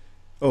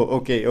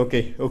 Oh,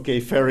 okay.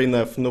 Fair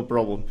enough. No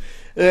problem.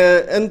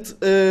 And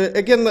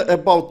again,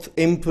 about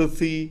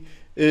empathy,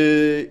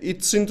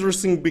 it's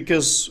interesting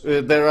because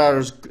there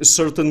are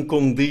certain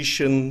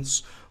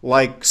conditions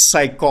like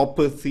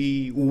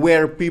psychopathy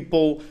where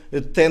people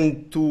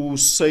tend to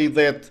say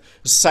that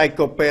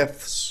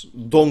psychopaths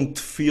don't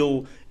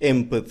feel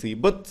empathy.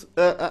 But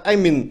I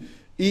mean,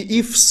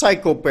 if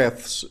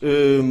psychopaths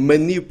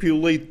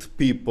manipulate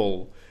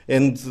people,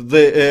 and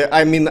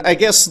I mean, I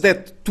guess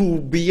that to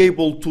be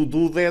able to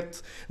do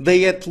that,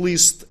 they at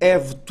least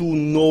have to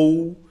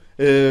know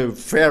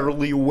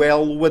fairly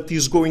well what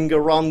is going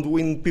around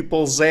in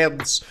people's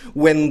heads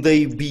when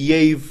they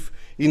behave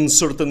in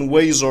certain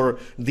ways, or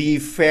the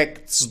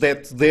effects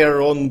that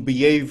their own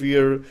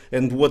behavior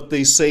and what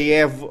they say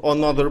have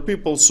on other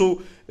people.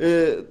 So,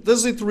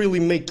 does it really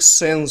make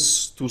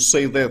sense to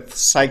say that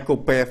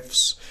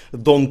psychopaths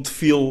don't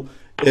feel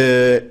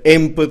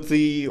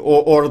empathy,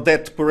 or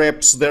that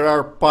perhaps there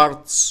are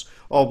parts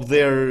of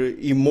their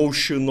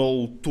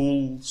emotional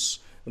tools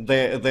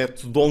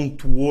that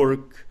don't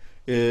work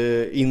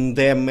in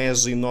them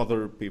as in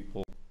other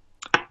people?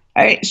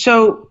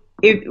 So,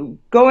 if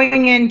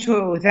going into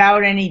it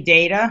without any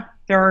data,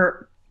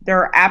 there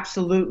are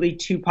absolutely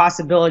two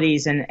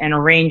possibilities and a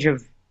range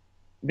of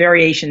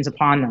variations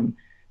upon them.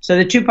 So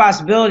the two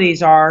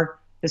possibilities are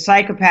the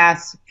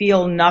psychopaths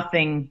feel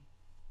nothing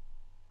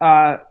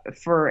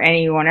for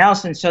anyone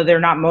else, and so they're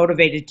not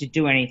motivated to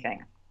do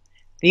anything.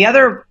 The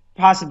other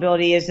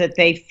possibility is that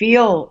they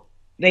feel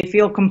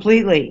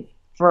completely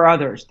for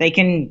others. They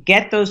can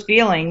get those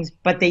feelings,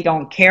 but they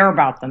don't care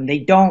about them. They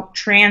don't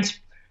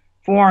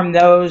transform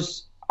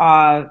those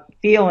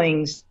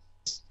feelings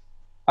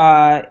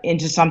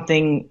into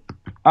something,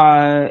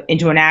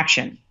 into an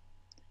action.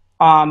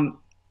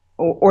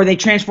 Or they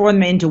transform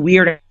them into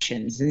weird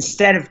actions.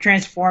 Instead of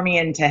transforming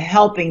it into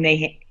helping,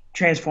 they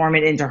transform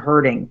it into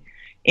hurting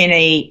in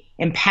a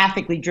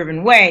empathically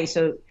driven way.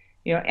 So,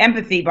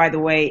 empathy, by the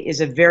way,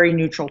 is a very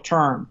neutral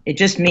term. It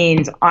just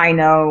means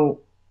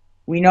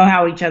we know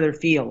how each other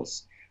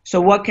feels. So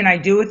what can I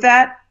do with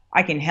that?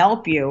 I can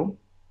help you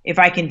if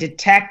I can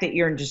detect that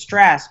you're in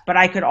distress, but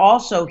I could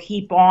also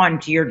heap on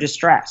to your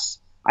distress.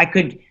 I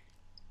could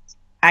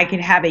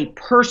have a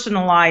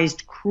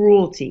personalized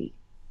cruelty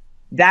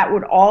that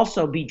would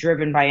also be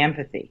driven by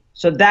empathy.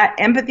 So that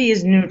empathy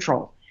is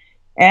neutral.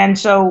 And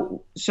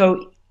so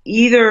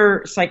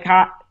either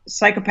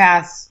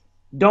psychopaths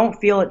don't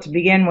feel it to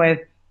begin with,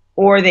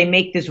 or they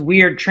make this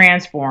weird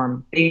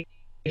transform. They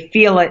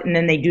feel it and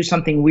then they do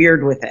something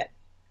weird with it.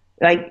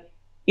 Like,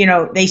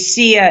 they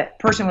see a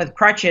person with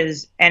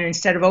crutches and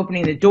instead of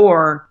opening the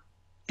door,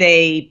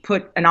 they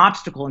put an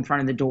obstacle in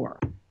front of the door.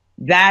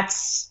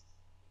 That's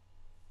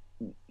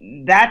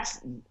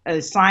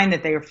a sign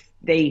that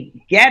they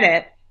get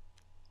it,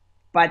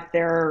 but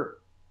they're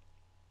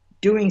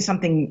doing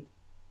something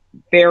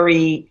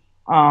very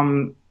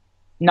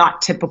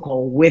not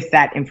typical with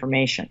that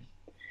information.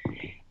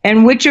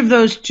 And which of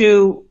those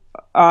two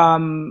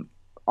are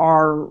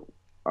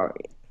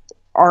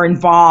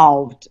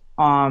involved?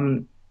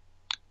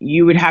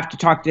 You would have to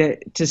talk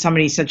to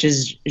somebody such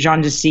as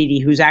Jean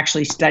Decidi, who's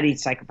actually studied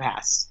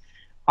psychopaths.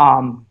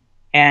 I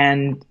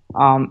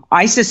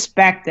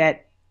suspect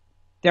that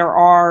there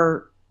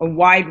are a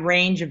wide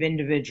range of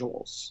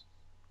individuals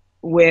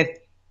with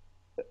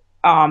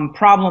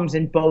problems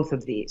in both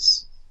of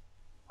these.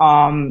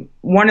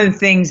 One of the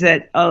things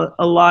that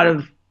a lot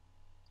of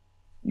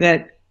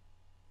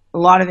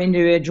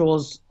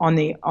individuals on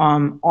the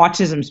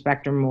autism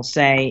spectrum will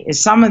say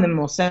is some of them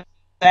will say,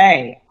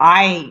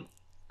 I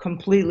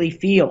completely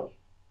feel.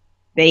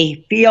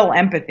 They feel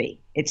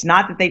empathy. It's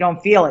not that they don't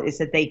feel it. It's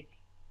that they,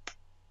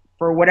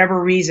 for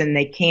whatever reason,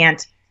 they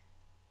can't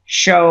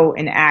show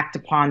and act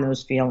upon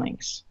those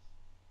feelings.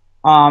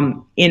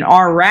 In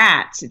our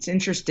rats, it's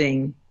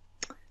interesting.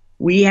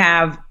 We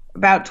have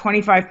about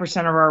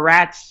 25% of our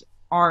rats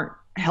aren't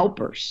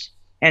helpers.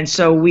 And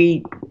so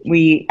we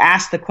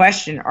ask the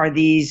question, are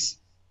these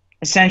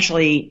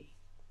essentially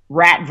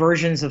rat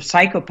versions of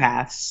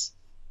psychopaths,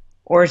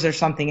 or is there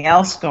something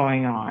else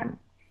going on?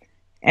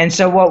 And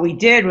so what we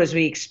did was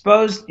we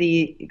exposed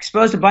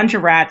a bunch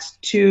of rats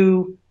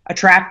to a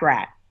trap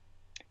rat,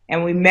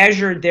 and we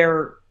measured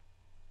their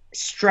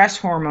stress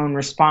hormone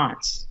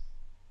response.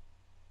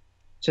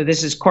 So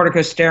this is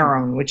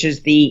corticosterone, which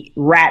is the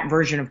rat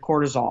version of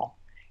cortisol.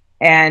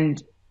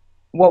 And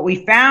what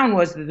we found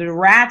was that the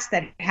rats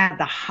that had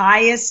the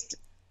highest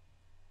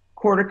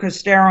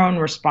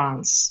corticosterone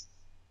response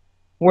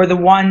were the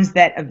ones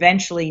that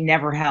eventually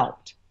never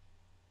helped.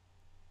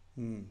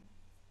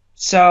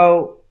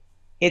 So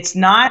it's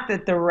not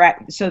that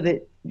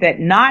that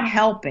not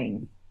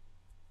helping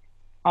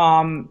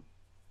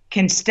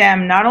can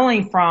stem not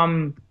only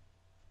from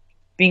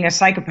being a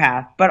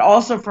psychopath, but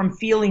also from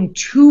feeling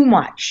too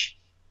much.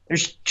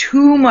 There's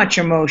too much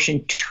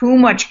emotion, too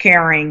much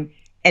caring,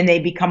 and they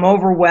become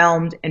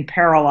overwhelmed and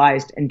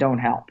paralyzed and don't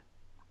help.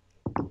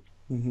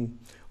 Mm-hmm.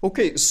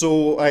 Okay,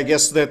 so I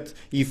guess that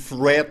if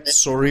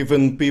rats or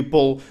even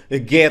people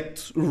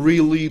get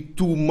really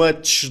too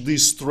much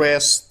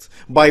distressed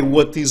by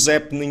what is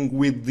happening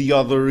with the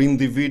other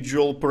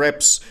individual,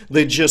 perhaps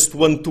they just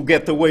want to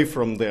get away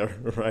from there,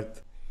 right?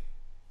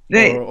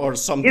 Or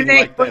something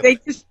like that.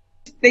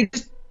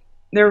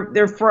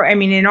 I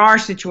mean, in our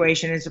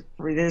situation,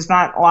 there's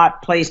not a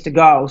lot place to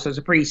go, so it's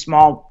a pretty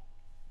small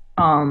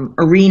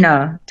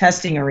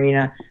testing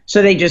arena.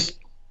 So they just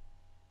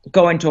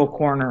go into a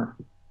corner.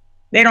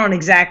 They don't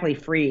exactly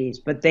freeze,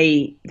 but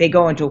they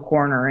go into a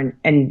corner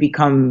and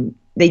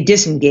they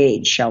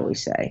disengage, shall we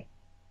say.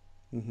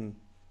 Mm-hmm.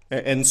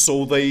 And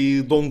so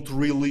they don't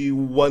really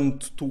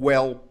want to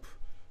help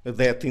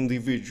that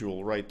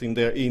individual, right,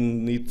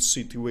 in its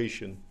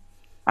situation.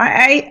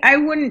 I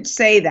wouldn't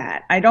say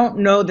that. I don't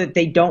know that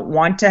they don't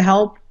want to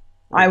help.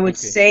 I would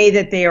say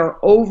that they are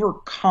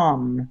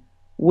overcome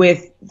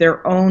with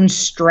their own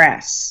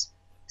stress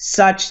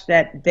such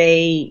that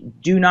they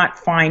do not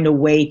find a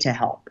way to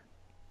help.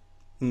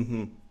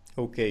 Mm-hmm.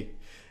 Okay.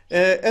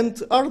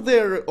 And are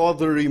there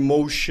other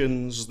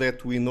emotions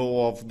that we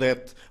know of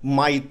that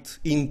might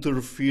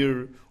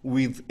interfere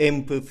with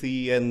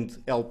empathy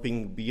and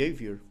helping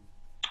behavior?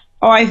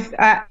 Oh,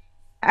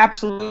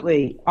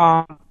 absolutely.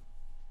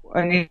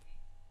 An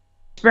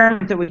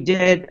experiment that we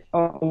did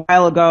a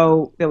while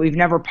ago that we've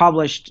never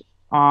published,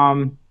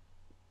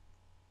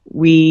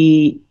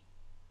 we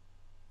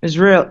It was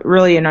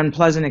really an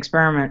unpleasant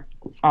experiment.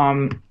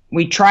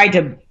 We tried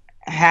to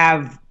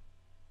have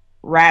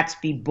rats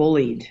be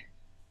bullied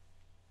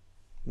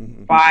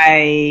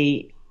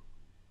by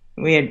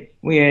we had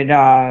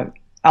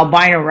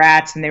albino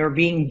rats, and they were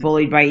being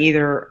bullied by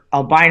either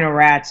albino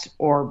rats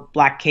or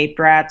black-caped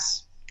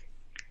rats.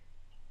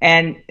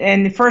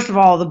 And first of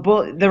all,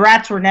 the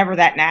rats were never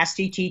that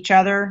nasty to each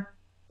other.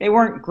 They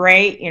weren't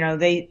great, you know.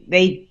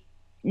 They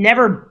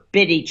never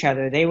bit each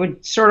other. They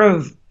would sort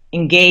of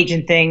engage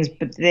in things,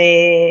 but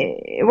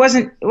it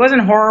wasn't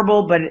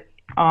horrible, but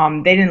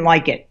they didn't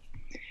like it.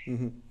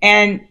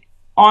 And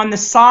on the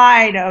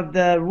side of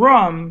the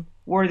room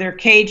were their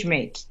cage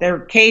mates. Their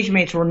cage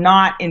mates were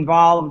not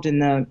involved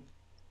in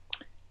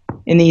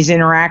these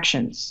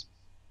interactions.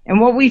 And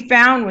what we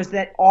found was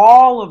that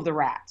all of the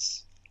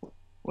rats,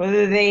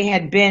 whether they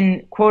had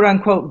been quote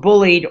unquote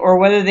bullied or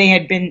whether they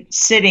had been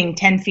sitting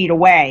 10 feet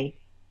away,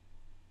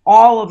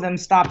 all of them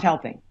stopped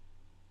helping.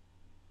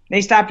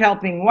 They stopped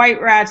helping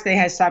white rats. They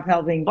had stopped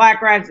helping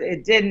black rats.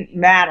 It didn't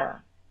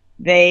matter.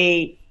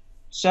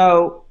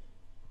 So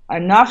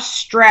enough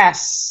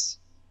stress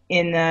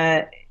in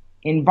the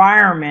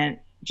environment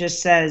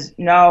just says,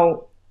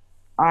 no,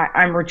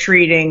 I'm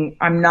retreating.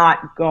 I'm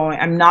not going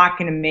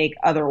to make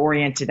other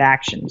oriented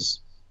actions.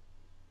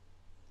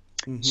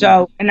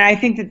 So, and I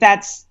think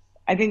that's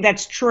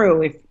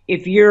true.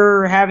 If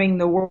you're having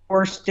the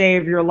worst day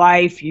of your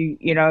life, you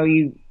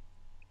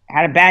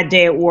had a bad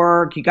day at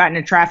work, you got in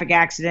a traffic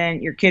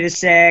accident, your kid is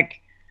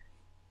sick,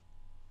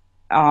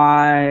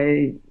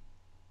 whatever,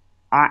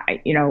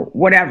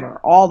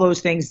 all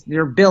those things,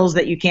 there are bills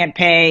that you can't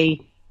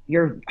pay,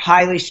 you're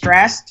highly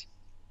stressed,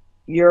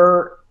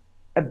 your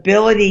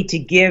ability to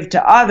give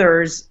to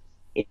others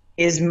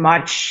is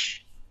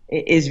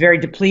very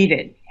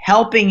depleted.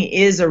 Helping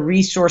is a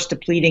resource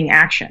depleting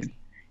action,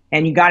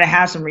 and you got to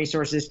have some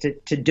resources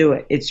to do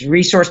it. It's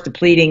resource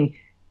depleting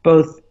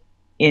both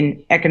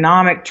in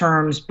economic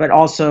terms, but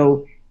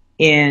also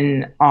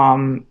in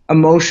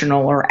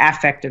emotional or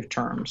affective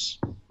terms.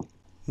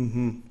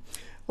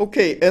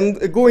 Okay,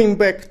 and going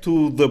back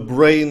to the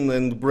brain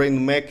and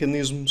brain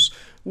mechanisms,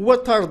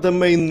 what are the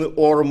main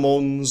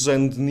hormones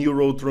and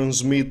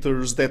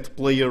neurotransmitters that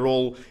play a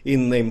role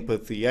in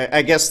empathy?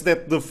 I guess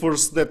that the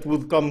first that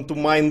would come to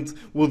mind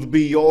would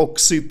be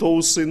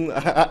oxytocin.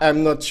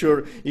 I'm not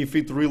sure if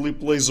it really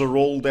plays a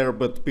role there,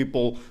 but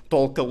people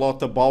talk a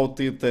lot about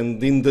it,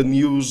 and in the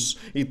news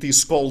it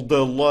is called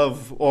the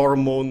love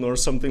hormone or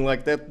something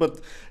like that. But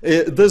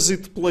does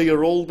it play a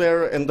role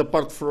there? And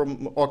apart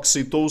from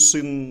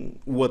oxytocin,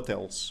 what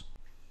else?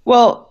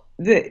 Well,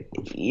 I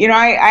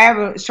have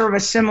a sort of a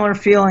similar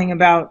feeling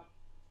about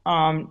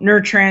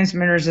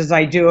neurotransmitters as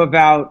I do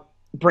about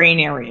brain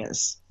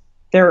areas.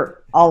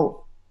 There are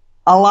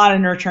a lot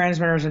of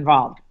neurotransmitters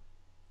involved.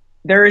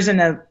 There is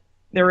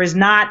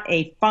not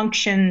a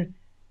function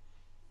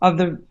of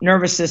the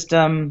nervous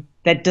system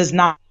that does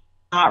not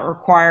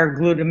require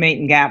glutamate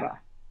and GABA.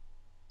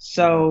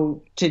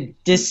 So to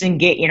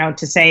disengage,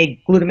 to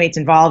say glutamate's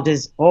involved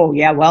is, oh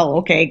yeah, well,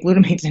 okay,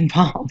 glutamate's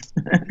involved.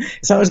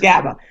 So is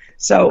GABA.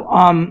 So,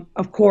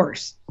 of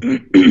course, as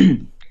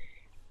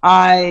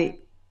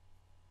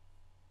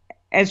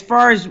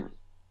far as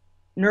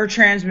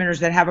neurotransmitters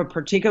that have a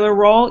particular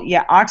role,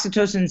 yeah,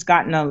 oxytocin's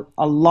gotten a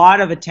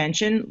lot of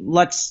attention.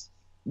 Let's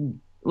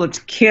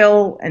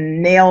kill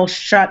and nail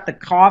shut the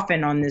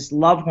coffin on this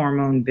love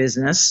hormone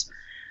business.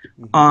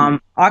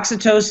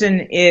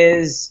 Oxytocin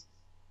is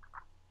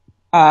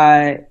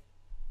my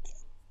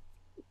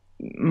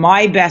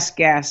best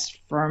guess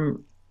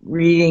from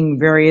reading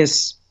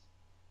various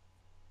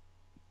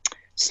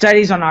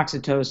studies on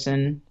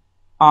oxytocin,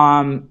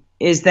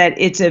 is that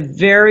it's a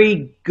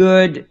very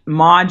good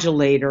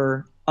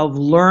modulator of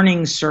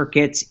learning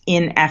circuits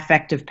in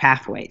affective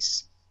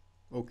pathways.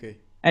 Okay.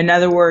 In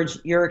other words,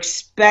 you're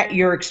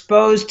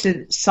exposed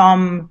to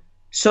some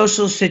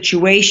social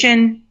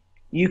situation,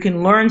 you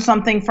can learn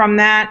something from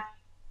that.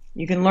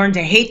 You can learn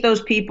to hate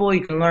those people,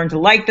 you can learn to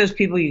like those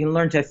people, you can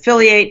learn to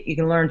affiliate, you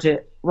can learn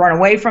to run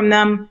away from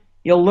them.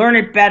 You'll learn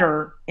it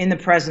better in the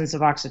presence of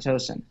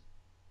oxytocin.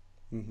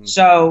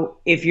 So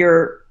if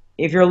you're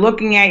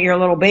looking at your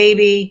little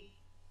baby,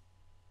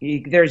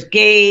 there's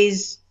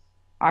gaze,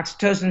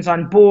 oxytocin's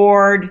on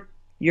board,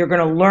 you're going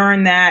to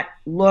learn that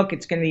look.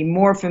 It's going to be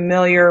more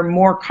familiar,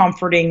 more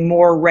comforting,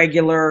 more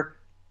regular,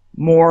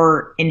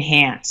 more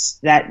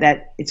enhanced.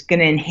 That it's going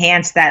to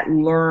enhance that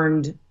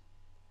learned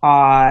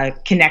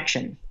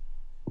connection.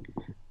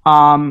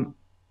 But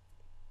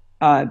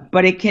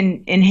it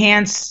can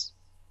enhance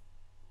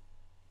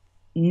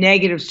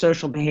negative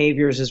social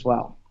behaviors as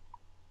well.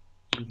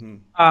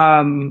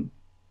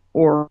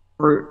 Or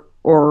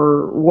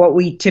what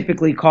we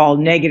typically call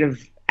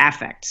negative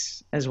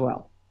affects as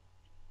well.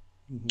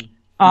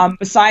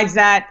 Besides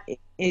that,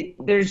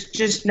 there's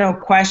just no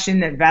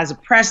question that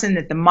vasopressin,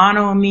 that the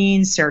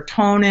monoamines,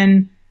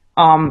 serotonin,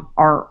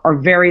 are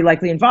very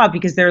likely involved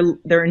because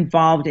they're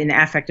involved in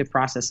affective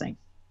processing.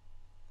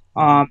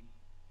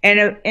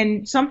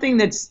 And something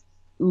that's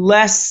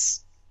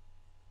less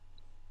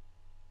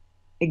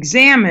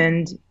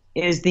examined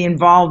is the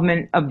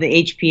involvement of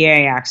the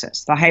HPA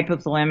axis, the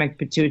hypothalamic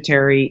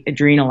pituitary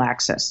adrenal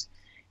axis.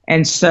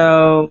 And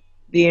so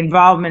the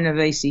involvement of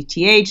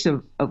ACTH,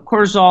 of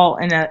cortisol,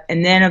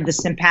 and then of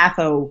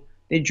the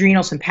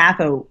adrenal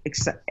sympatho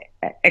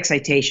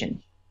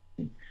excitation.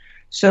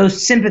 So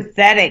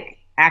sympathetic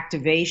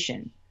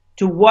activation.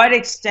 To what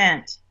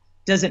extent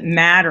does it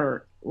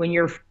matter when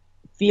you're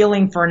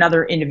feeling for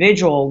another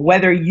individual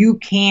whether you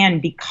can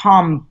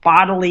become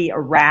bodily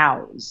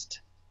aroused?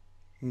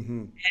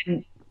 Mm-hmm.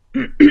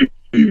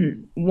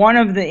 And one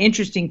of the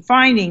interesting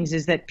findings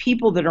is that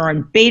people that are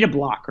on beta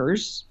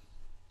blockers,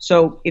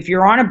 so if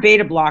you're on a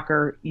beta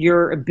blocker,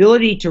 your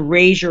ability to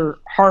raise your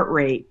heart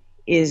rate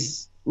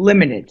is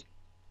limited.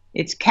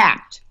 It's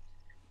capped.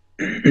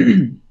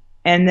 And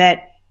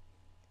that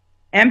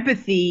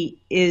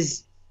empathy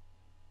is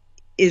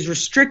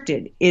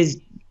restricted, is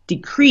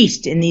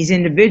decreased in these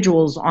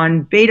individuals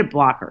on beta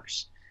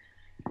blockers.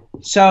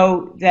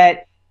 So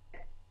that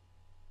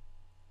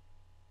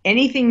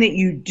anything that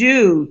you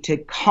do to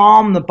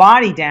calm the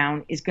body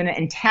down is going to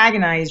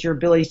antagonize your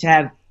ability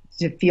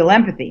to feel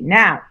empathy.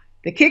 Now,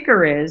 the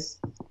kicker is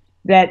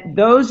that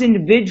those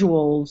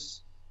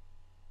individuals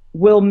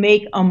will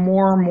make a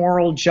more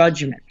moral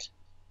judgment.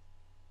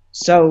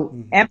 So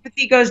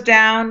empathy goes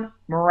down,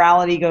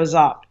 morality goes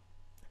up.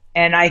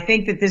 And I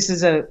think that this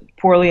is a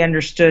poorly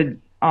understood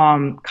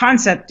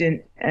concept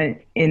in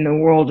the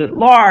world at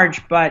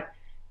large, but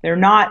they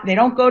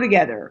don't go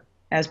together.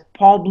 As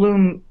Paul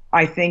Bloom,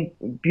 I think,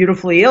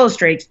 beautifully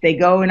illustrates, they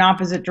go in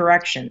opposite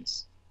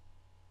directions.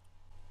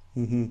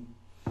 Mm-hmm.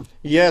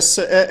 Yes,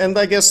 and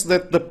I guess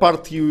that the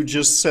part you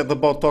just said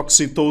about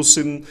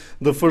oxytocin,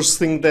 the first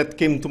thing that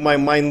came to my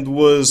mind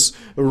was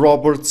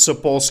Robert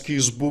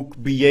Sapolsky's book,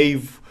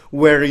 Behave,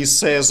 where he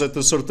says at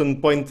a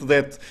certain point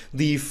that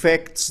the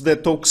effects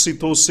that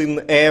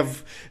oxytocin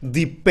have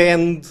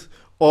depend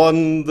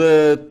on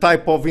the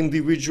type of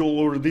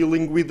individual we're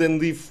dealing with,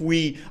 and if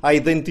we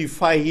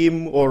identify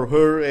him or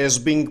her as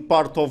being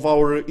part of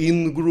our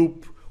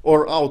in-group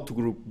or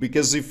out-group.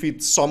 Because if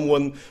it's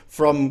someone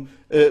from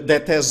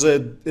that has a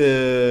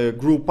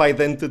group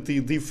identity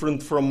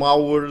different from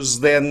ours,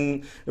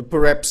 then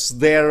perhaps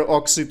their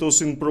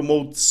oxytocin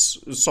promotes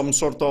some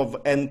sort of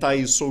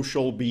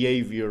anti-social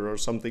behavior or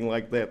something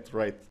like that,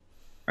 right?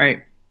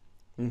 Right.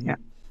 Mm-hmm. Yeah.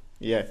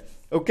 Yeah.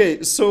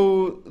 Okay,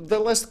 so the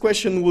last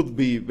question would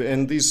be,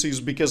 and this is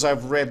because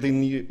I've read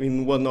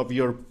in one of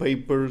your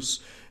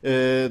papers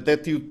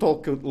that you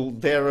talk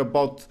there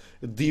about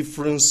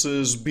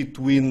differences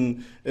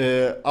between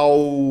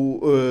how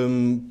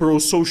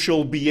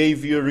pro-social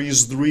behavior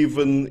is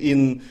driven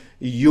in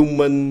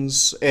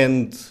humans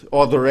and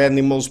other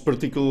animals,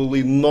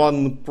 particularly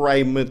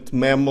non-primate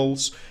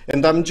mammals.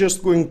 And I'm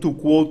just going to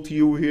quote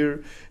you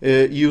here.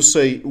 You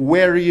say,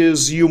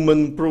 whereas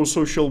human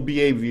pro-social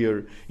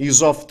behavior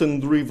is often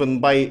driven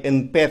by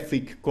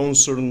empathic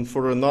concern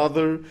for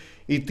another,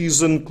 it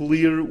is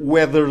unclear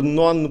whether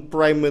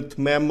non-primate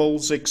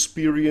mammals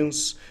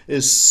experience a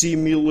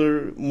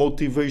similar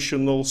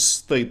motivational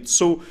state.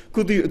 So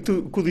could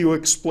you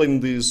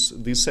explain this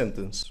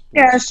sentence?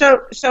 Yeah,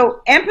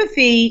 so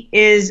empathy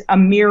is a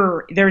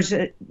mirror.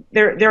 There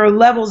are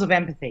levels of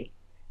empathy.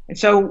 And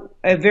so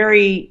a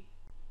very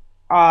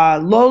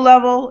low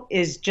level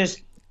is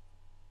just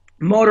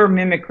motor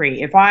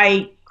mimicry. If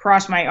I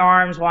cross my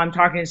arms while I'm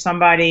talking to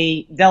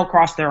somebody, they'll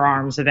cross their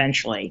arms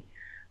eventually.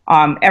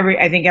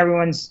 I think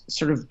everyone's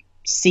sort of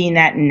seen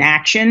that in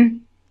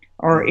action,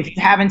 or if you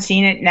haven't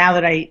seen it, now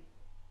that I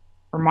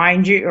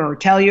remind you or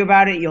tell you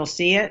about it, you'll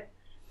see it.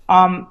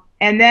 And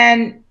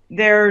then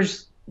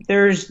there's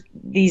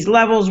these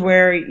levels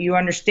where you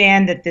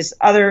understand that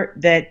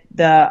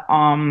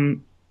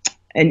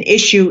an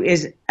issue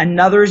is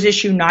another's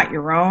issue, not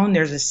your own.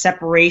 There's a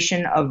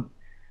separation of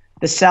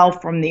the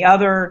self from the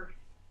other,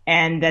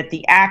 and that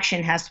the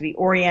action has to be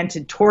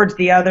oriented towards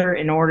the other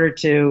in order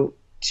to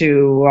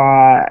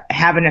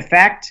have an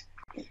effect,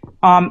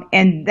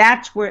 and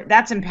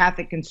that's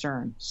empathic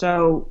concern.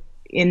 So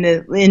in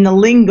the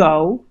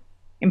lingo,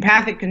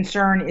 empathic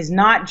concern is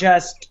not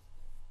just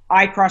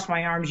I cross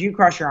my arms, you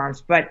cross your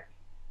arms, but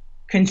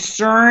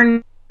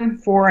concern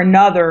for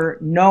another,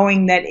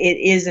 knowing that it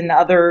is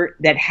another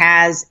that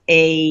has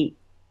that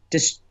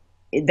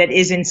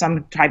is in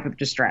some type of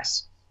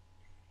distress,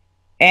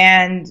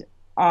 and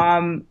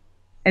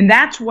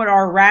that's what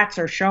our rats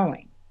are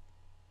showing.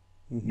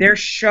 Mm-hmm.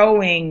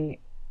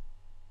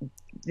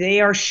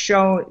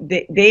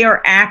 They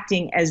are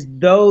acting as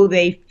though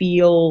they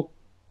feel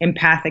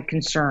empathic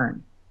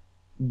concern.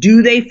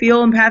 Do they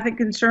feel empathic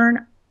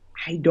concern?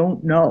 I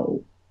don't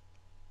know.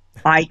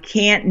 I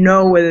can't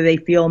know whether they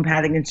feel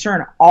empathic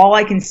concern. All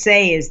I can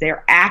say is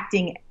they're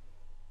acting.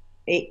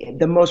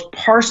 The most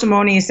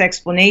parsimonious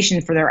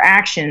explanation for their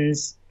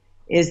actions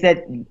is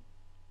that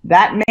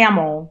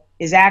mammal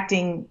is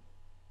acting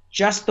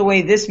just the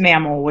way this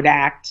mammal would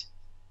act.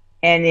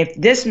 And if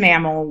this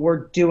mammal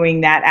were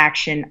doing that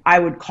action, I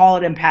would call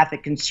it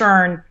empathic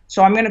concern.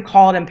 So I'm going to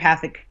call it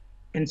empathic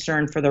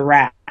concern for the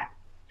rat.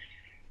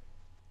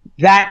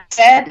 That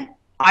said,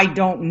 I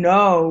don't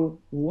know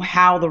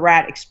how the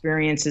rat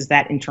experiences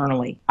that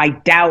internally. I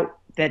doubt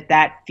that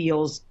that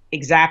feels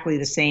exactly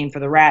the same for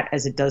the rat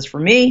as it does for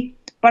me,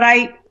 but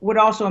I would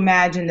also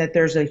imagine that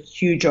there's a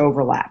huge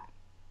overlap.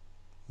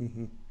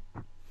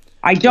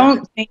 I Yeah.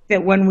 don't think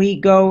that when we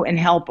go and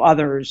help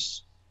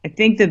others, I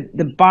think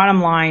the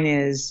bottom line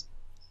is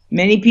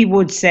many people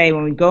would say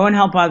when we go and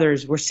help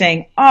others, we're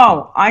saying,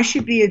 oh, I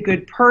should be a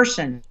good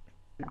person.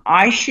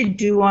 I should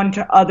do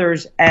unto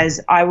others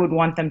as I would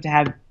want them to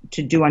have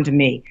to do unto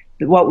me,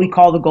 what we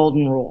call the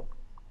golden rule.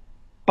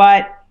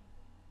 But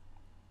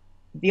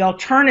the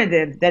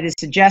alternative that is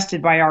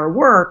suggested by our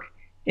work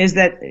is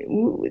that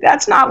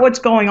that's not what's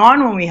going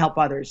on when we help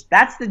others.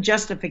 That's the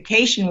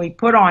justification we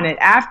put on it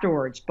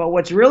afterwards. But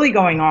what's really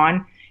going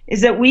on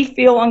is that we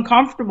feel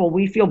uncomfortable.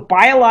 We feel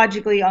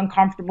biologically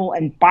uncomfortable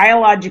and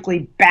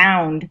biologically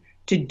bound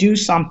to do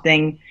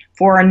something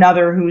for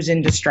another who's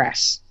in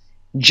distress,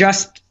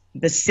 just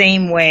the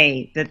same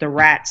way that the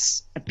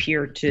rats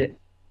appear to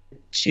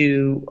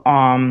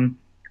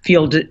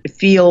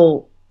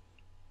feel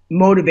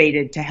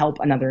motivated to help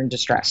another in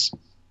distress.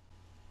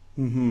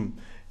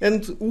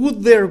 And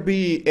would there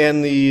be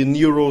any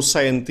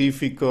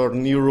neuroscientific or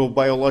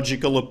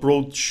neurobiological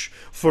approach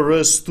for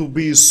us to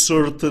be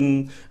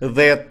certain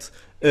that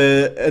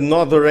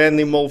another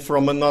animal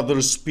from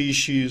another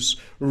species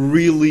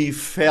really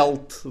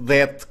felt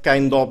that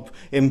kind of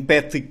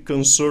empathic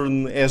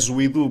concern as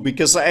we do?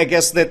 Because I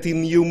guess that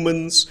in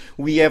humans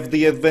we have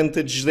the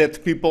advantage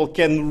that people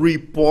can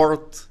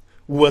report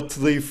what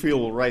they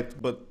feel, right?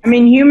 But I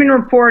mean, human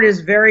report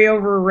is very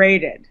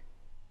overrated.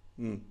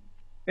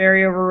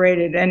 Very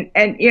overrated.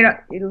 And you know,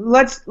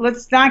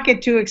 let's not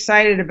get too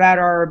excited about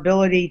our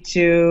ability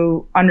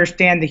to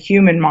understand the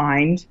human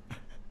mind.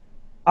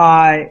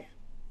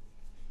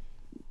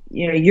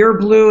 You know, your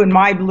blue and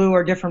my blue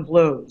are different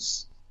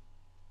blues.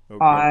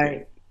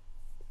 okay.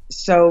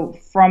 So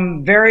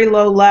from very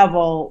low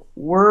level,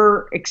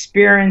 we're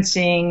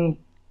experiencing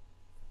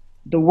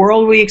the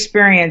world we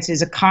experience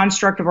is a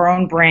construct of our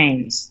own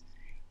brains.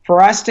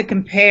 For us to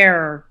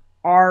compare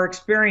our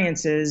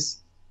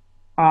experiences,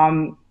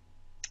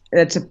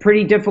 it's a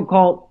pretty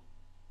difficult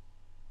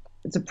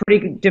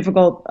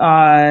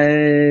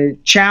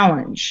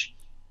challenge,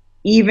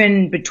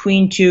 even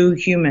between two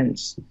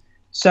humans.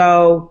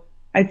 So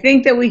I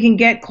think that we can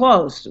get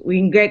close. We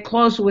can get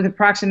close with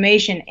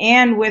approximation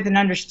and with an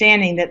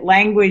understanding that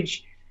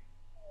language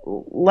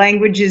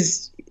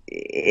is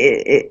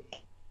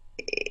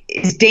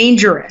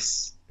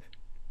dangerous.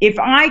 If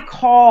I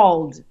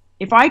called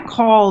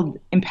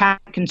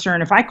empathic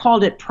concern, if I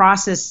called it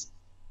process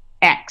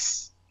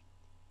X,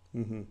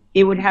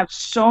 it would have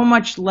so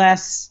much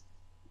less,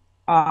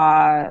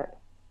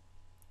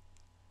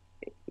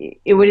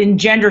 it would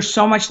engender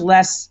so much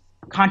less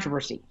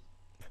controversy.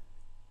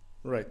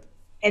 Right.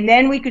 And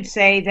then we could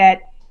say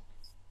that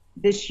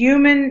this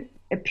human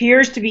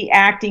appears to be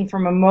acting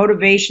from a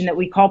motivation that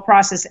we call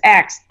process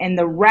X, and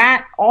the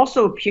rat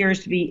also appears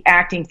to be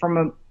acting from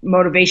a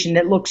motivation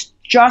that looks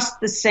just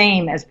the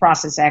same as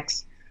process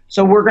X.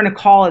 So we're going to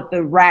call it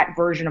the rat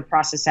version of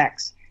process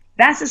X.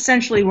 That's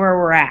essentially where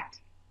we're at.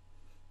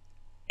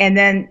 And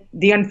then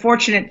the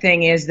unfortunate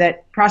thing is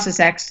that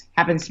process X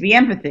happens to be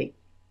empathy.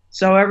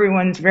 So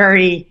everyone's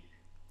very,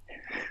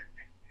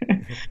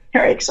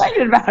 very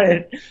excited about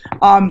it.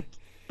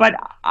 But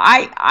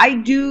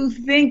I do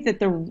think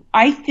that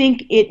I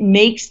think it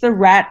makes the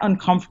rat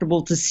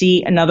uncomfortable to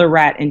see another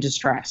rat in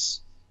distress.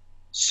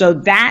 So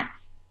that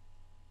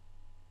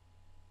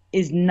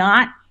is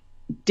not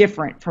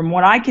different from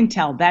what I can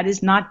tell. That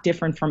is not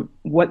different from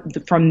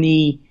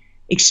the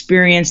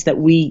experience that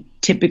we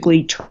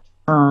typically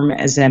term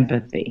as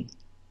empathy.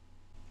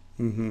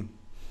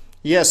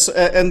 Yes,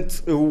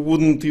 and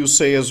wouldn't you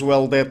say as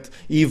well that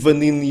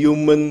even in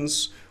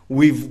humans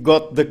we've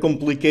got the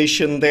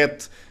complication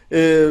that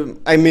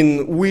I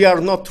mean, we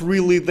are not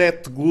really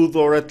that good,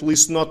 or at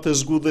least not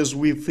as good as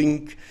we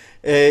think,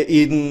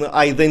 in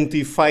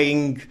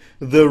identifying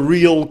the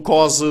real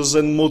causes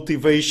and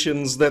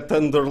motivations that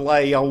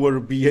underlie our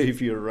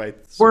behavior, right?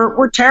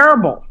 We're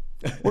terrible.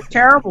 We're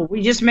terrible.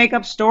 We just make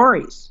up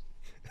stories.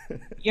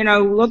 You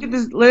know, look at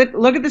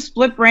the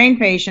split brain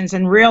patients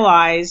and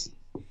realize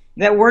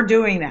that we're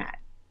doing that.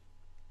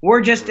 We're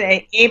just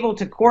able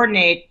to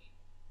coordinate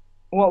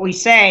what we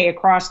say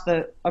across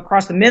the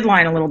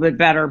midline a little bit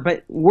better,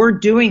 but we're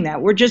doing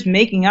that. We're just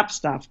making up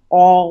stuff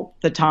all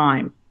the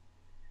time.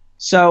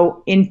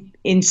 So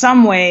in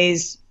some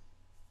ways,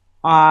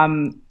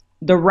 the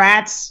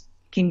rats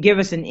can give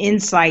us an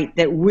insight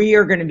that we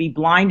are going to be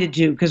blinded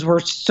to because we're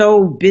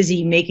so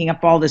busy making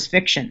up all this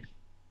fiction.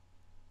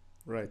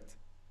 Right.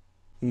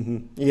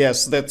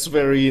 Yes, that's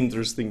very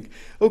interesting.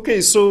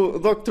 Okay, so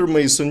Dr.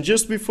 Mason,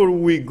 just before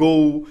we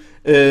go,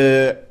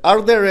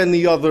 are there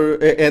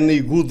any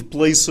good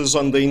places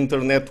on the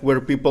internet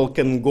where people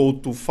can go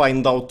to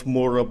find out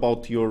more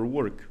about your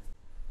work?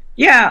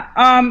 Yeah,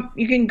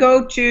 you can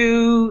go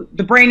to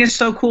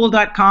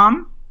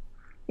thebrainissocool.com,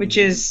 which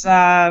is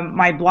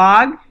my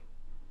blog,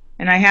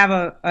 and I have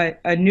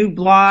a new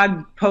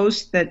blog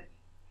post that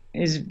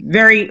is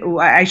very,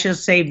 I shall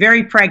say,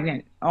 very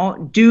pregnant. Oh,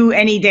 due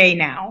any day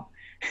now.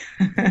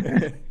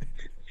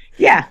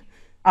 Yeah.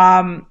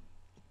 Um,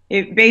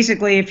 it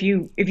basically, if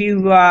you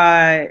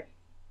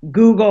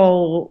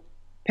Google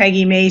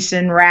Peggy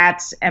Mason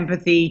rats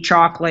empathy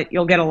chocolate,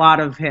 you'll get a lot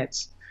of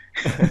hits.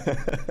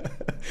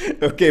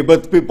 Okay,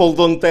 but people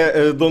don't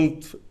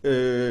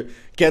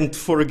can't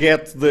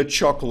forget the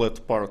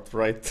chocolate part,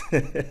 right?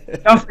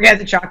 Don't forget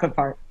the chocolate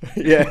part.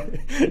 Yeah,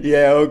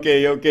 yeah,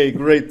 okay, okay,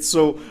 great.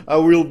 So I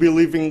will be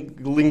leaving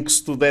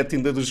links to that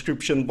in the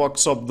description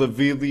box of the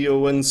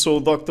video. And so,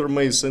 Dr.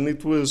 Mason,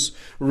 it was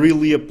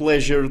really a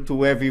pleasure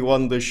to have you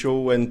on the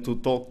show and to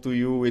talk to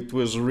you. It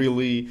was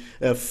really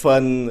a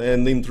fun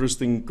and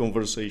interesting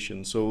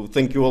conversation. So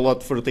thank you a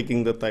lot for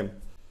taking the time.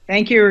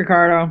 Thank you,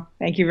 Ricardo.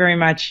 Thank you very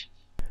much.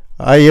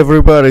 Hi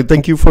everybody,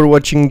 thank you for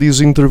watching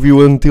this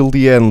interview until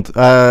the end.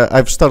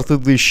 I've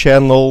started this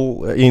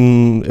channel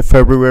in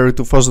February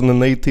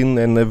 2018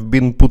 and I've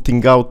been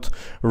putting out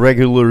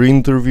regular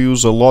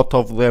interviews, a lot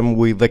of them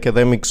with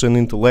academics and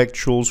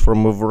intellectuals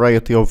from a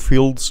variety of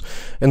fields.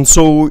 And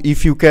so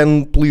if you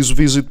can, please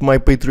visit my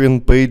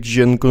Patreon page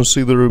and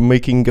consider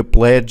making a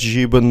pledge.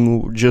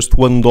 Even just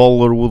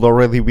 $1 would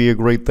already be a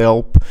great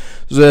help.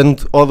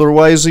 And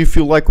otherwise, if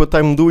you like what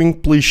I'm doing,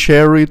 please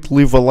share it,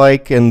 leave a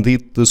like and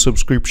hit the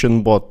subscription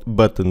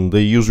button,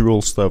 the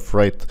usual stuff,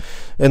 right?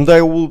 And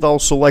I would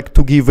also like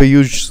to give a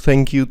huge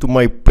thank you to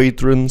my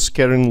patrons: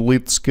 Karen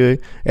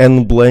Litzke,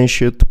 Anne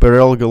Blanchett,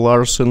 Perelga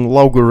Larsen,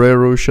 Lau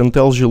Guerrero,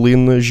 Chantel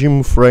Gelina,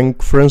 Jim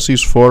Frank,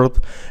 Francis Ford,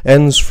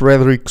 Hans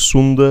Frederick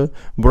Sunda,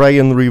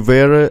 Brian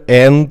Rivera,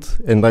 and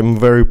I'm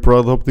very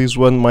proud of this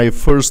one, my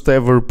first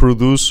ever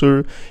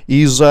producer,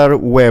 Izar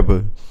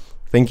Webb.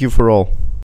 Thank you for all.